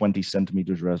there. That's 20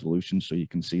 centimeters resolution. So you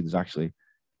can see there's actually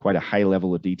quite a high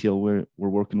level of detail we're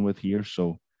working with here.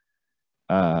 So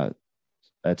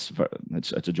it's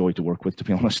a joy to work with, to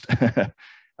be honest.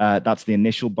 That's the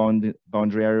initial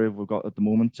boundary area we've got at the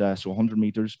moment. So 100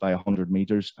 meters by 100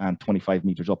 meters and 25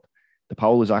 meters up. The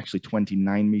Powell is actually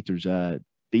 29 meters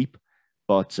deep,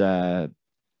 but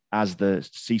as the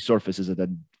sea surface is at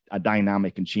a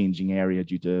dynamic and changing area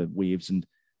due to waves and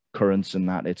currents and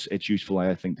that, it's useful,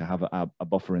 I think, to have a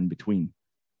buffer in between.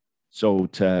 So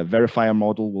to verify our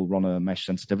model, we'll run a mesh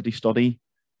sensitivity study,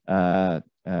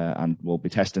 and we'll be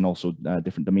testing also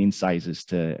different domain sizes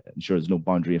to ensure there's no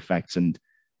boundary effects, and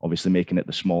obviously making it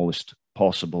the smallest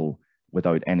possible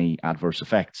without any adverse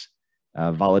effects.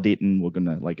 Validating, we're going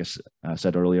to, like I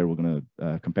said earlier, we're going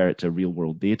to compare it to real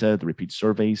world data, the repeat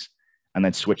surveys, and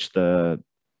then switch the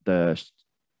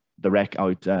wreck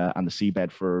out and the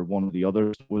seabed for one of the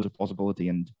others was a possibility,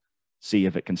 and see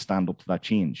if it can stand up to that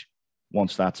change.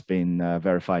 Once that's been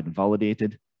verified and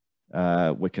validated,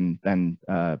 we can then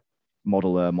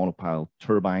model a monopile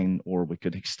turbine, or we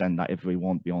could extend that if we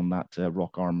want beyond that to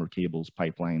rock armor, cables,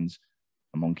 pipelines,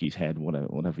 a monkey's head,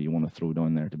 whatever you want to throw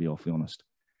down there, to be awfully honest.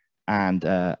 And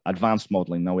advanced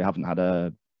modeling. Now, we haven't had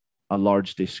a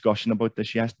large discussion about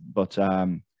this yet, but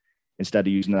instead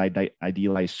of using an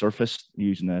idealized surface,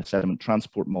 using a sediment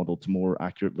transport model to more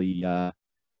accurately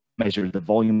measure the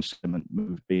volume sediment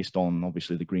moved based on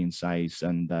obviously the grain size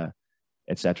and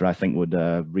etc., I think would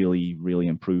really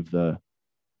improve the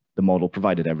model,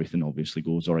 provided everything obviously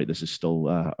goes all right. This is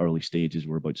still early stages.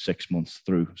 We're about 6 months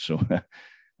through, so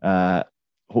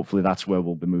hopefully that's where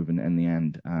we'll be moving in the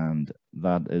end. And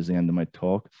that is the end of my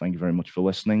talk. Thank you very much for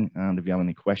listening. And if you have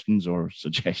any questions or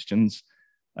suggestions,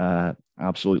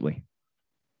 absolutely.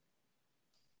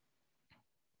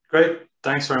 Great.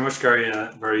 Thanks very much, Gary.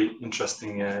 Very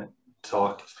interesting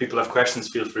talk. If people have questions,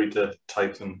 feel free to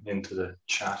type them into the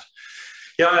chat.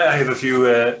 Yeah, I have a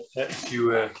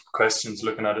few questions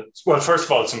looking at it. Well, first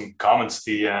of all, some comments.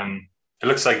 It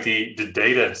looks like the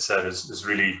data set is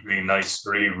really nice,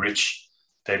 really rich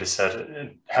data set.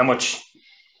 How much?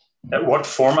 What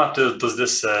format does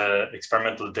this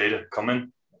experimental data come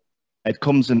in? It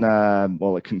comes in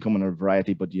well, it can come in a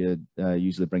variety, but you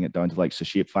usually bring it down to like a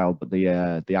shapefile. But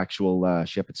the actual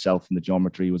ship itself and the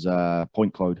geometry was a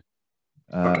point cloud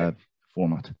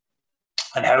format.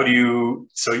 And how do you?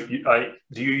 So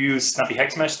do you use Snappy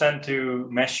Hex Mesh then to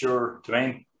mesh your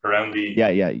domain around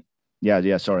the?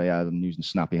 Yeah. Sorry, I'm using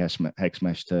Snappy Hex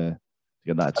Mesh to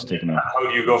get that taken out. How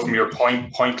do you go from your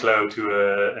point cloud to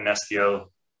an STL?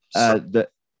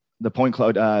 The point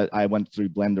cloud, I went through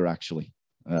Blender actually.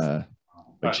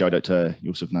 Big shout out to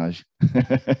Yosef Naj.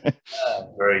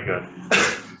 Very good.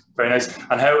 Very nice.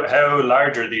 And how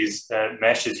large are these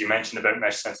meshes? You mentioned about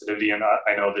mesh sensitivity, and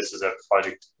I know this is a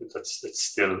project it's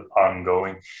still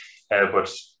ongoing, but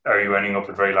are you ending up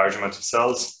with very large amounts of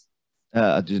cells?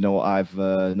 You know, I've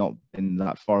not been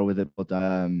that far with it, but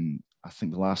I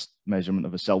think the last measurement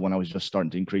of a cell when I was just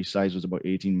starting to increase size was about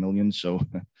 18 million. So,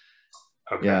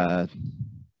 okay. Yeah.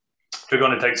 They're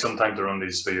going to take some time to run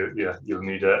these, so you'll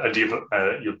need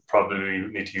you'll probably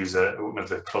need to use one of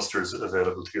the clusters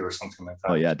available to you or something like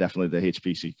that. Oh yeah, definitely the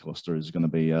HPC cluster is going to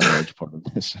be a large part of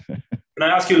this. Can I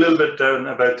ask you a little bit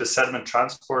about the sediment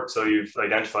transport? So you've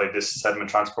identified this sediment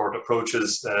transport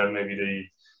approaches,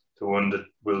 maybe the one that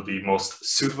will be most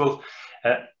suitable.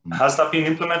 Has that been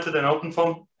implemented in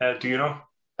OpenFOAM? Do you know?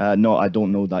 No, I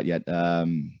don't know that yet. I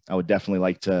would definitely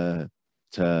like to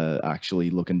actually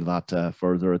look into that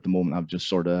further. At the moment, I've just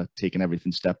sort of taken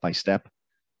everything step by step.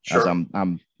 Sure. As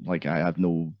I'm like, I have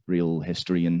no real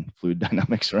history in fluid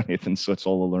dynamics or anything, so it's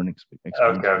all a learning experience.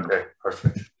 Okay,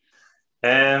 perfect.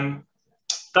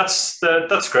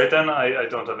 That's great then. I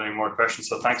don't have any more questions,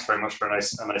 so thanks very much for a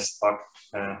nice talk,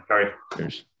 Gary.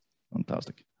 Cheers.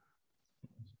 Fantastic.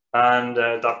 And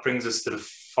that brings us to the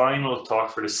final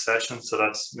talk for this session. So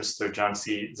that's Mr.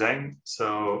 Jianxi Zheng,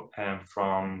 so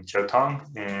from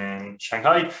Jiaotong in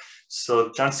Shanghai. So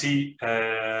Jianxi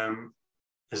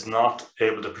is not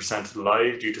able to present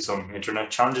live due to some internet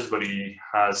challenges, but he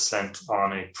has sent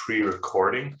on a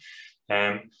pre-recording.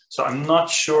 So I'm not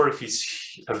sure if he's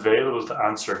available to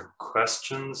answer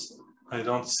questions. I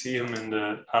don't see him in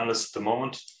the panelists at the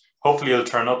moment. Hopefully he'll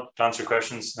turn up to answer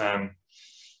questions.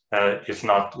 If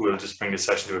not, we'll just bring the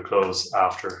session to a close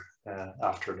after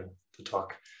the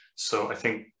talk. So I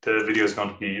think the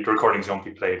recording is going to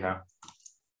be played now.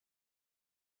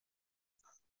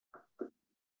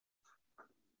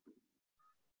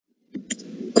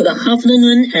 Good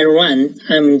afternoon, everyone.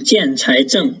 I'm Jianchai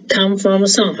Zheng, come from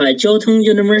Shanghai Jiaotong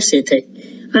University.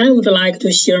 I would like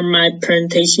to share my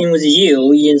presentation with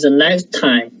you in the next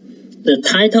time. The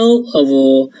title of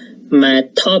my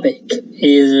topic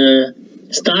is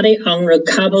Study on the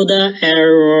coupled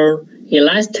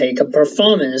aeroelastic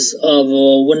performance of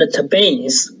wind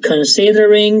turbines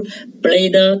considering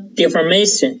blade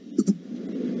deformation.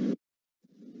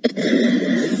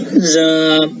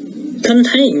 The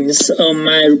contents of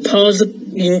my report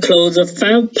includes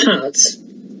 5 parts.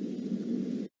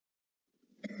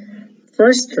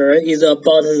 First is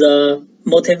about the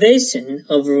motivation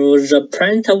of the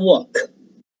plant work.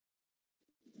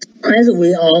 As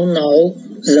we all know,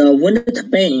 the wind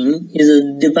turbine is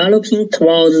developing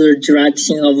towards the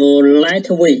direction of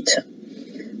lightweight.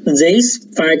 This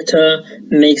factor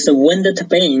makes the wind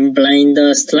turbine blade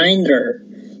slender,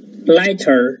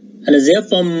 lighter, and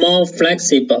therefore more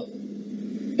flexible.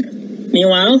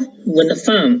 Meanwhile, wind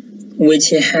farms,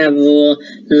 which have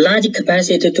large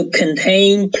capacity to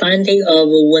contain plenty of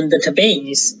wind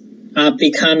turbines, are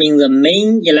becoming the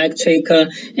main electric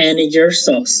energy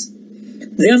source.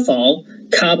 Therefore,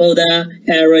 coupled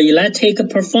aeroelastic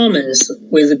performance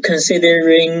with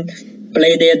considering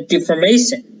blade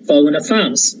deformation for wind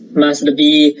farms must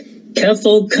be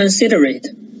carefully considered.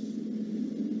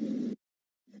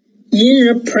 In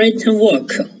the present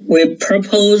work, we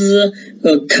propose a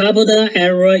coupled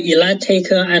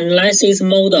aeroelastic analysis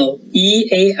model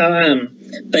 (EALM)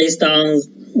 based on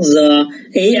the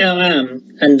ALM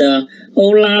and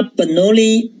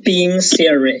Ola-Bernoulli beam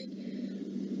theory.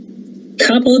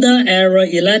 Coupled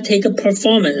aeroelastic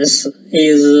performance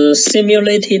is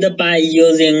simulated by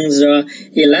using the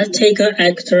elastic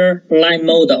actor line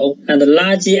model and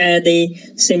large eddy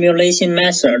simulation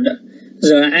method.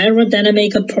 The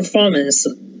aerodynamic performance,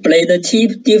 blade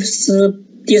tip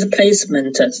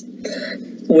displacement,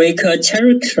 weak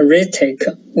characteristic,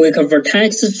 weak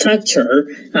vertex structure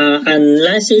are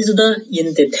analyzed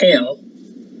in detail.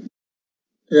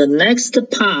 The next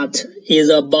part is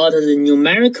about the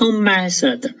numerical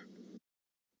method.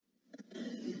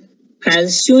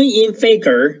 As shown in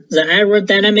figure, the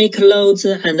aerodynamic loads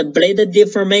and blade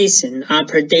deformation are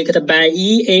predicted by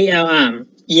EALM.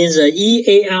 In the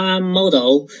EALM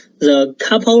model, the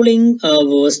coupling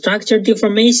of structure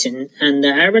deformation and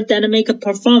aerodynamic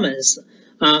performance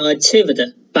are achieved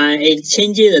by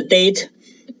exchanging the data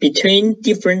between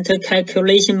different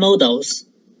calculation models.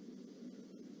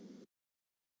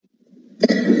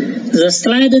 The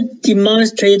slide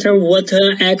demonstrates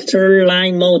water actor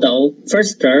line model.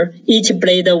 First, each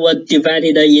blade was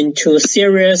divided into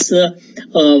series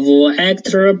of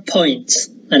actor points,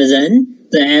 and then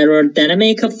the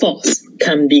aerodynamic force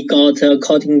can be got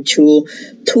according to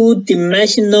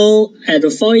two-dimensional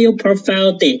airfoil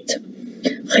profile data.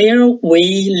 Here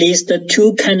we list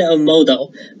two kinds of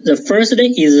model. The first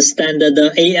is standard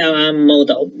ALM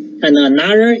model, and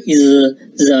another is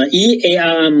the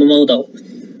EALM model,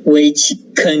 which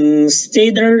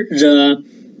consider the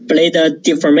blade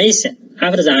deformation.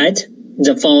 After that,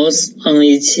 the force on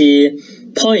each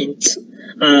point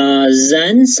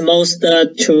then smoothed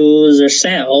to the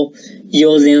shell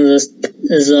using the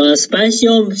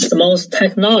special smooth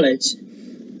technology.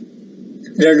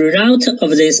 The result of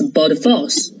this body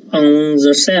force on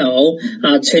the shell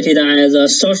are treated as a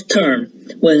short term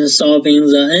when solving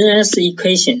the NS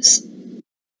equations.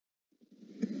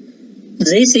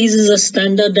 This is the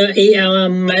standard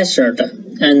ALM method,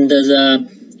 and the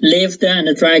lift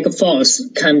and drag force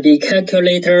can be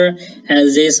calculated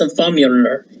as this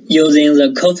formula using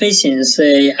the coefficients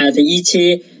at each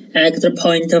exit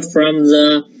point from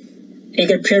the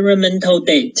experimental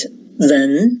date.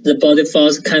 Then the body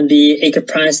force can be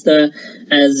expressed as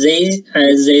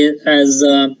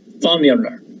a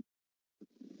formula.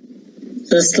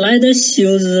 The slide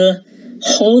shows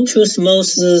how to smooth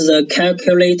the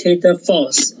calculated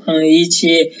force on each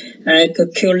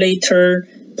calculator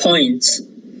point.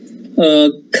 A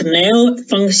Knell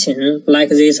function like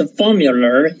this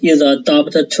formula is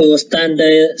adopted to stand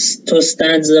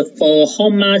for how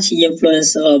much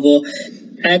influence of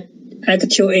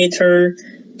actuator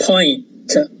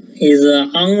point is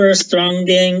on the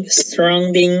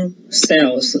surrounding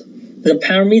cells. The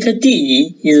parameter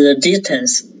d is the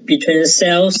distance between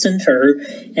cell center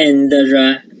and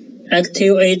the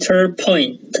actuator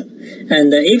point,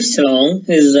 and the epsilon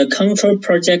is the control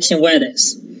projection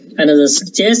radius. And the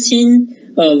suggestion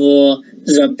of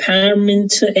the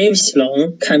parameter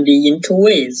epsilon can be in two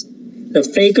ways. The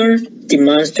figure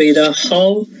demonstrates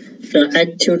how the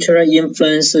actuator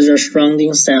influences the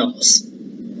surrounding cells.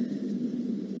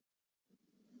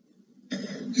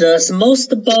 The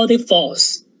smoothed body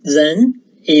force then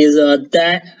is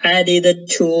added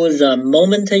to the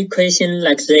moment equation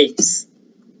like this.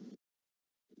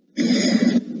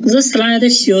 The slide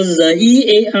shows the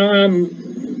EARM.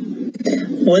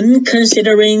 When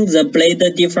considering the blade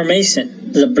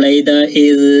deformation, the blade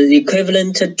is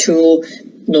equivalent to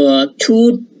the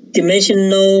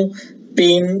two-dimensional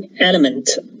beam element.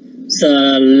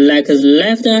 Like the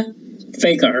left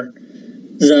figure,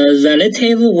 the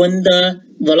relative wind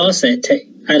velocity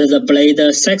at the blade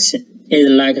section is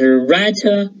like the right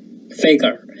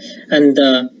figure, and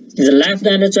the left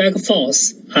and drag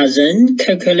force are then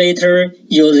calculated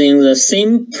using the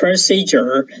same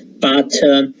procedure, but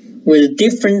with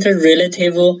different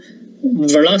relative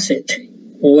velocity,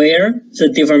 where the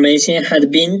deformation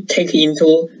had been taken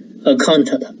into account.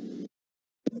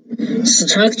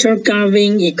 Structural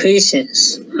governing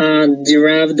equations are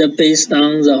derived based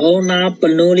on the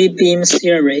Euler-Bernoulli beam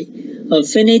theory. A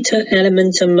finite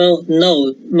element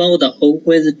model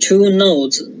with two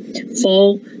nodes,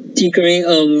 4 degrees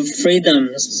of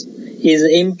freedoms, is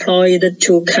employed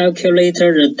to calculate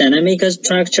the dynamic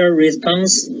structure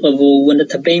response of wind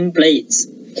turbine blades.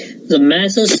 The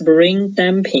mass spring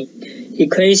damping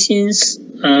equations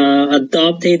are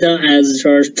adopted as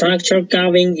the structure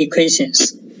governing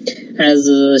equations, as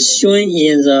shown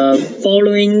in the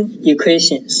following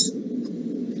equations.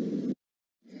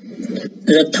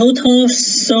 The total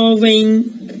solving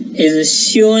is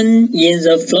shown in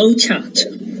the flow chart.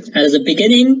 At the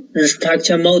beginning, the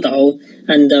structure model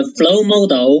and the flow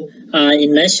model are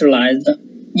initialized. In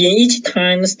each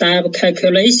time step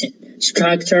calculation,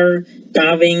 structure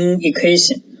governing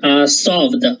equations are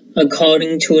solved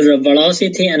according to the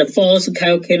velocity and force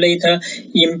calculated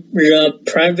in the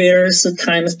previous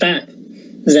time step.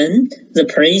 Then, the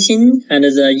position and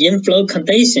the inflow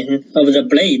condition of the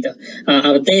blade are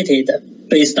updated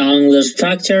based on the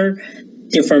structure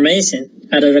deformation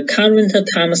at the current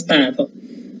time step.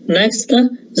 Next,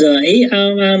 the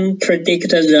ALM predicts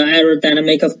the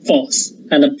aerodynamic force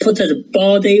and puts the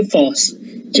body force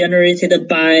generated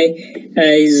by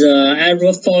the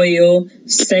aerofoil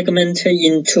segment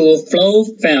into flow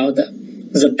field.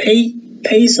 The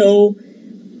piezo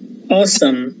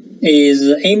awesome is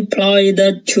employed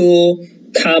to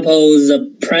couple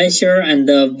the pressure and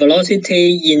the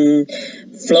velocity in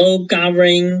flow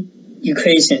governing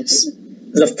equations.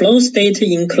 The flow state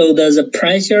includes the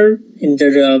pressure and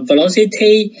the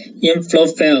velocity in flow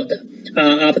field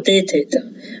are updated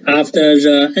after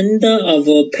the end of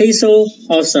piezo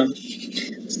awesome.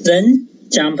 Then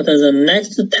jump to the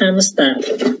next time step.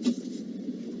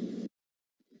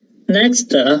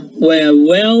 Next, we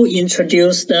will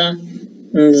introduce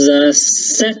the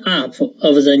setup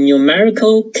of the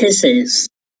numerical cases.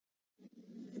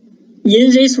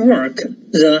 In this work,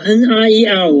 the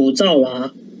NRER 5造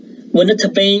瓦 wind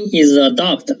turbine is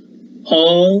adopted.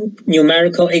 All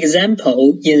numerical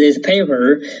example in this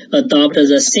paper adopt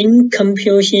the same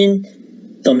computation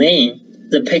domain.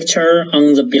 The picture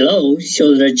on the below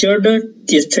shows the gender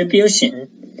distribution.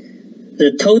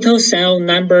 The total cell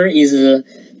number is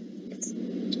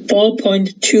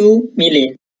 4.2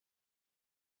 million.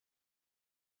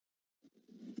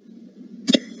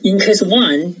 In case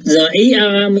 1, the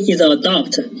ARM is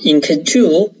adopted. In case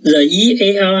 2, the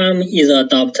EARM is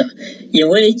adopted, in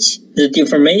which the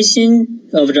deformation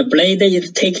of the blade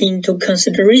is taken into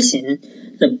consideration.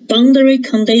 The boundary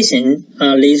conditions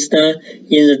are listed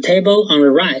in the table on the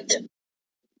right.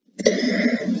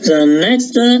 The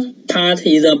next part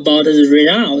is about the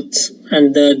results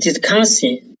and the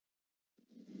discussion.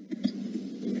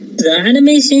 The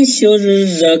animation shows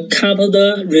the coupled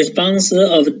response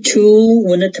of 2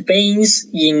 wind turbines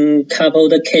in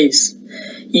coupled case.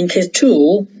 In case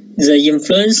 2, the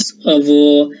influence of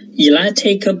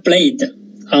electric blade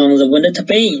on the wind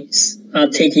turbines are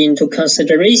taken into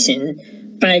consideration.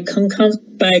 By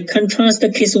contrast,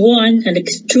 case 1 and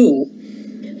case 2,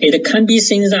 it can be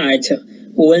seen that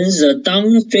when the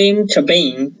downstream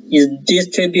turbine is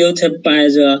distributed by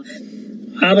the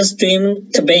upstream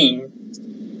turbine,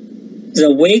 the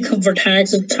wake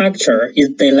vortex structure is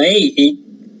delayed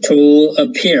to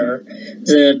appear.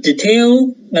 The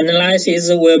detailed analysis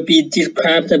will be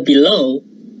described below.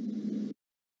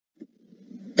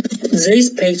 This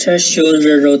picture shows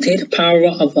the rotating power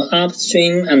of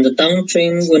upstream and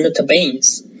downstream wind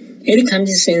turbines. It can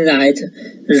be seen that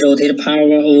the rotating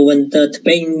power of wind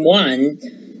turbine 1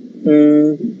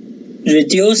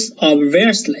 reduced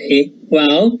obviously,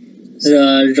 while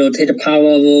the rotating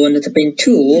power of wind turbine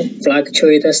 2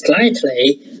 fluctuates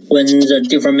slightly when the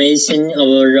deformation of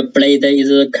the blade is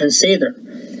considered.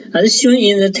 As shown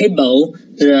in the table,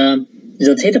 the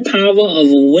rotating power of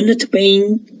wind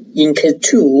turbine in case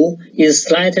 2 is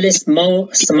slightly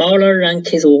smaller than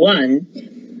case 1,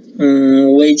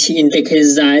 which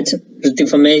indicates that the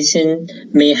deformation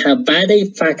may have bad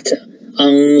effect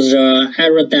on the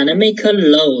aerodynamic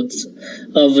loads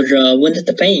of the wind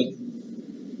turbine.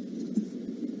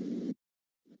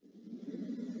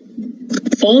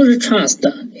 For the thrust,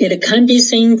 it can be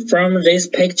seen from this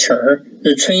picture,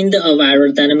 the trend of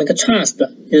aerodynamic thrust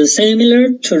is similar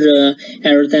to the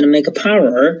aerodynamic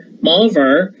power.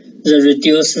 Moreover, the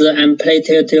reduced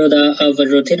amplitude of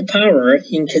rotating power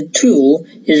in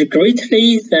K2 is greater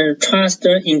than thrust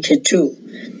in K2.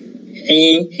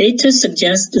 It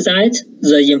suggests that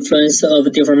the influence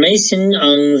of deformation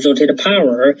on rotating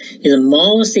power is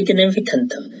more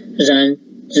significant than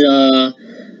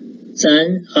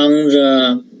on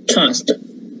the thrust.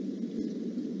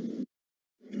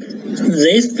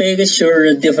 This figure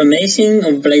shows the deformation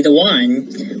of blade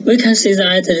 1. We can see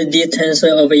that the distance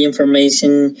of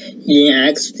information in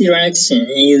x direction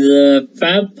is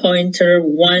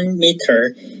 5.1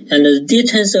 meter, and the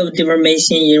distance of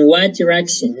deformation in y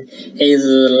direction is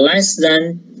less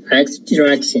than x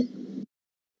direction.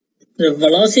 The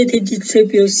velocity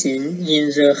distribution in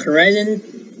the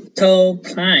horizontal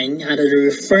plane at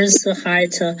the reference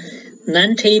height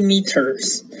 90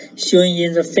 meters, shown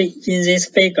in this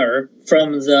figure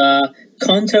from the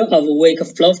contour of wake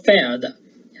flow field.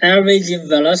 Average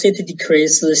velocity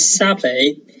decreases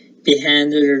sharply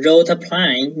behind the rotor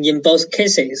plane in both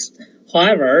cases.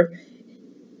 However,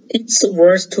 it's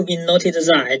worth to be noted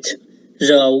that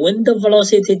the wind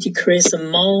velocity decreases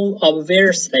more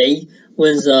obviously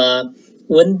when the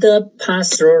wind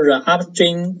passes through the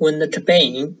upstream wind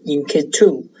turbine in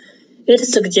K2. It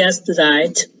suggests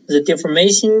that the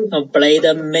deformation of blade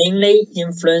mainly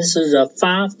influences the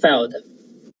far field.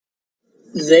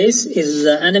 This is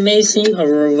the animation of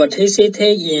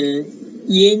vorticity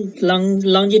in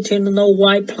longitudinal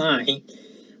y plane.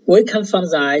 We confirm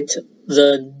that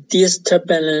the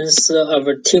disturbance of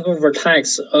tip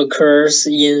vortex occurs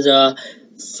in the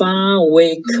far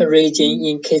wake region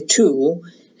in K2,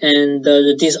 and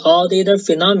the disordered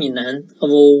phenomenon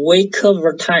of wake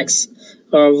vortex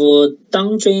of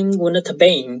downstream wind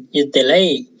turbine is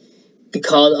delayed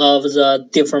because of the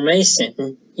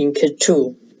deformation in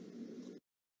K2.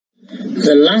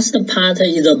 The last part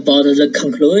is about the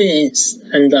conclusions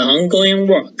and the ongoing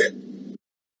work.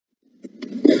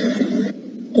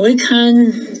 We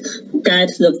can get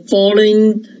the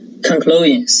following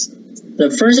conclusions. The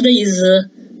first is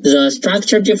the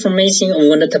structural deformation of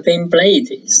wind turbine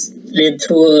blades lead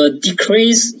to a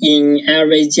decrease in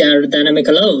average aerodynamic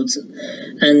loads,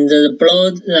 and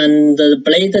the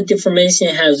blade deformation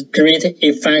has great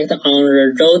effect on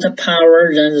the rotor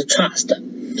power than the thrust.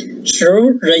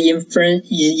 Through the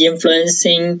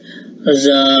influencing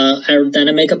the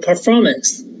aerodynamic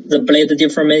performance, the blade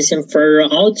deformation for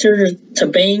outer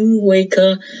turbine wake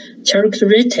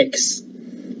characteristics.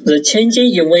 The change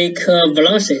in wake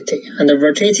velocity and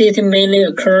verticity mainly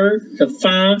occur the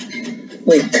far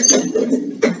wake.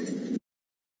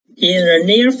 In the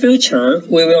near future,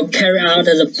 we will carry out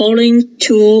the following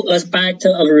two aspects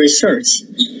of research.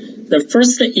 The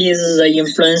first is the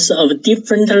influence of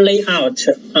different layout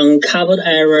on coupled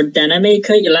aerodynamic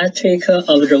electric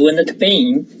of the wind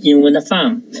turbine in wind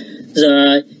farm.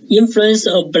 The influence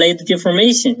of blade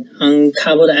deformation on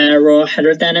coupled aero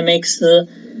hydrodynamics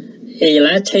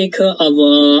electric of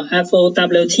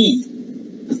FOWT.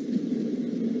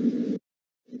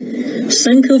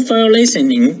 Thank you for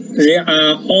listening. There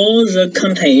are all the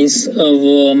contents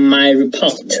of my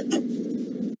report.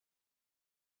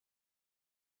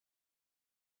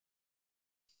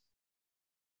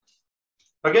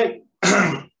 Okay,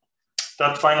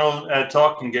 that final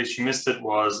talk, in case you missed it,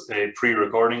 was a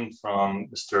pre-recording from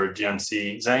Mr.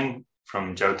 Jianxi Zhang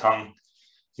from Jiaotong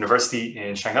University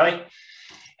in Shanghai.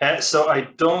 So I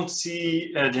don't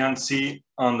see Jianxi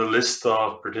on the list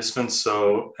of participants,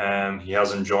 so he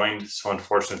hasn't joined. So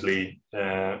unfortunately,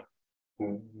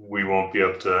 we won't be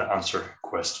able to answer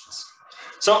questions.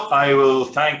 So I will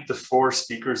thank the four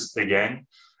speakers again,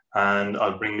 and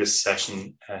I'll bring this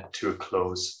session to a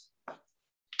close.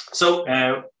 So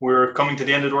we're coming to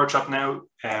the end of the workshop now.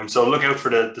 So look out for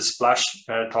the splash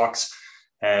talks,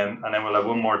 and then we'll have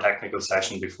one more technical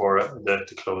session before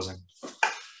the closing.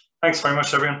 Thanks very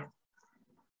much, everyone.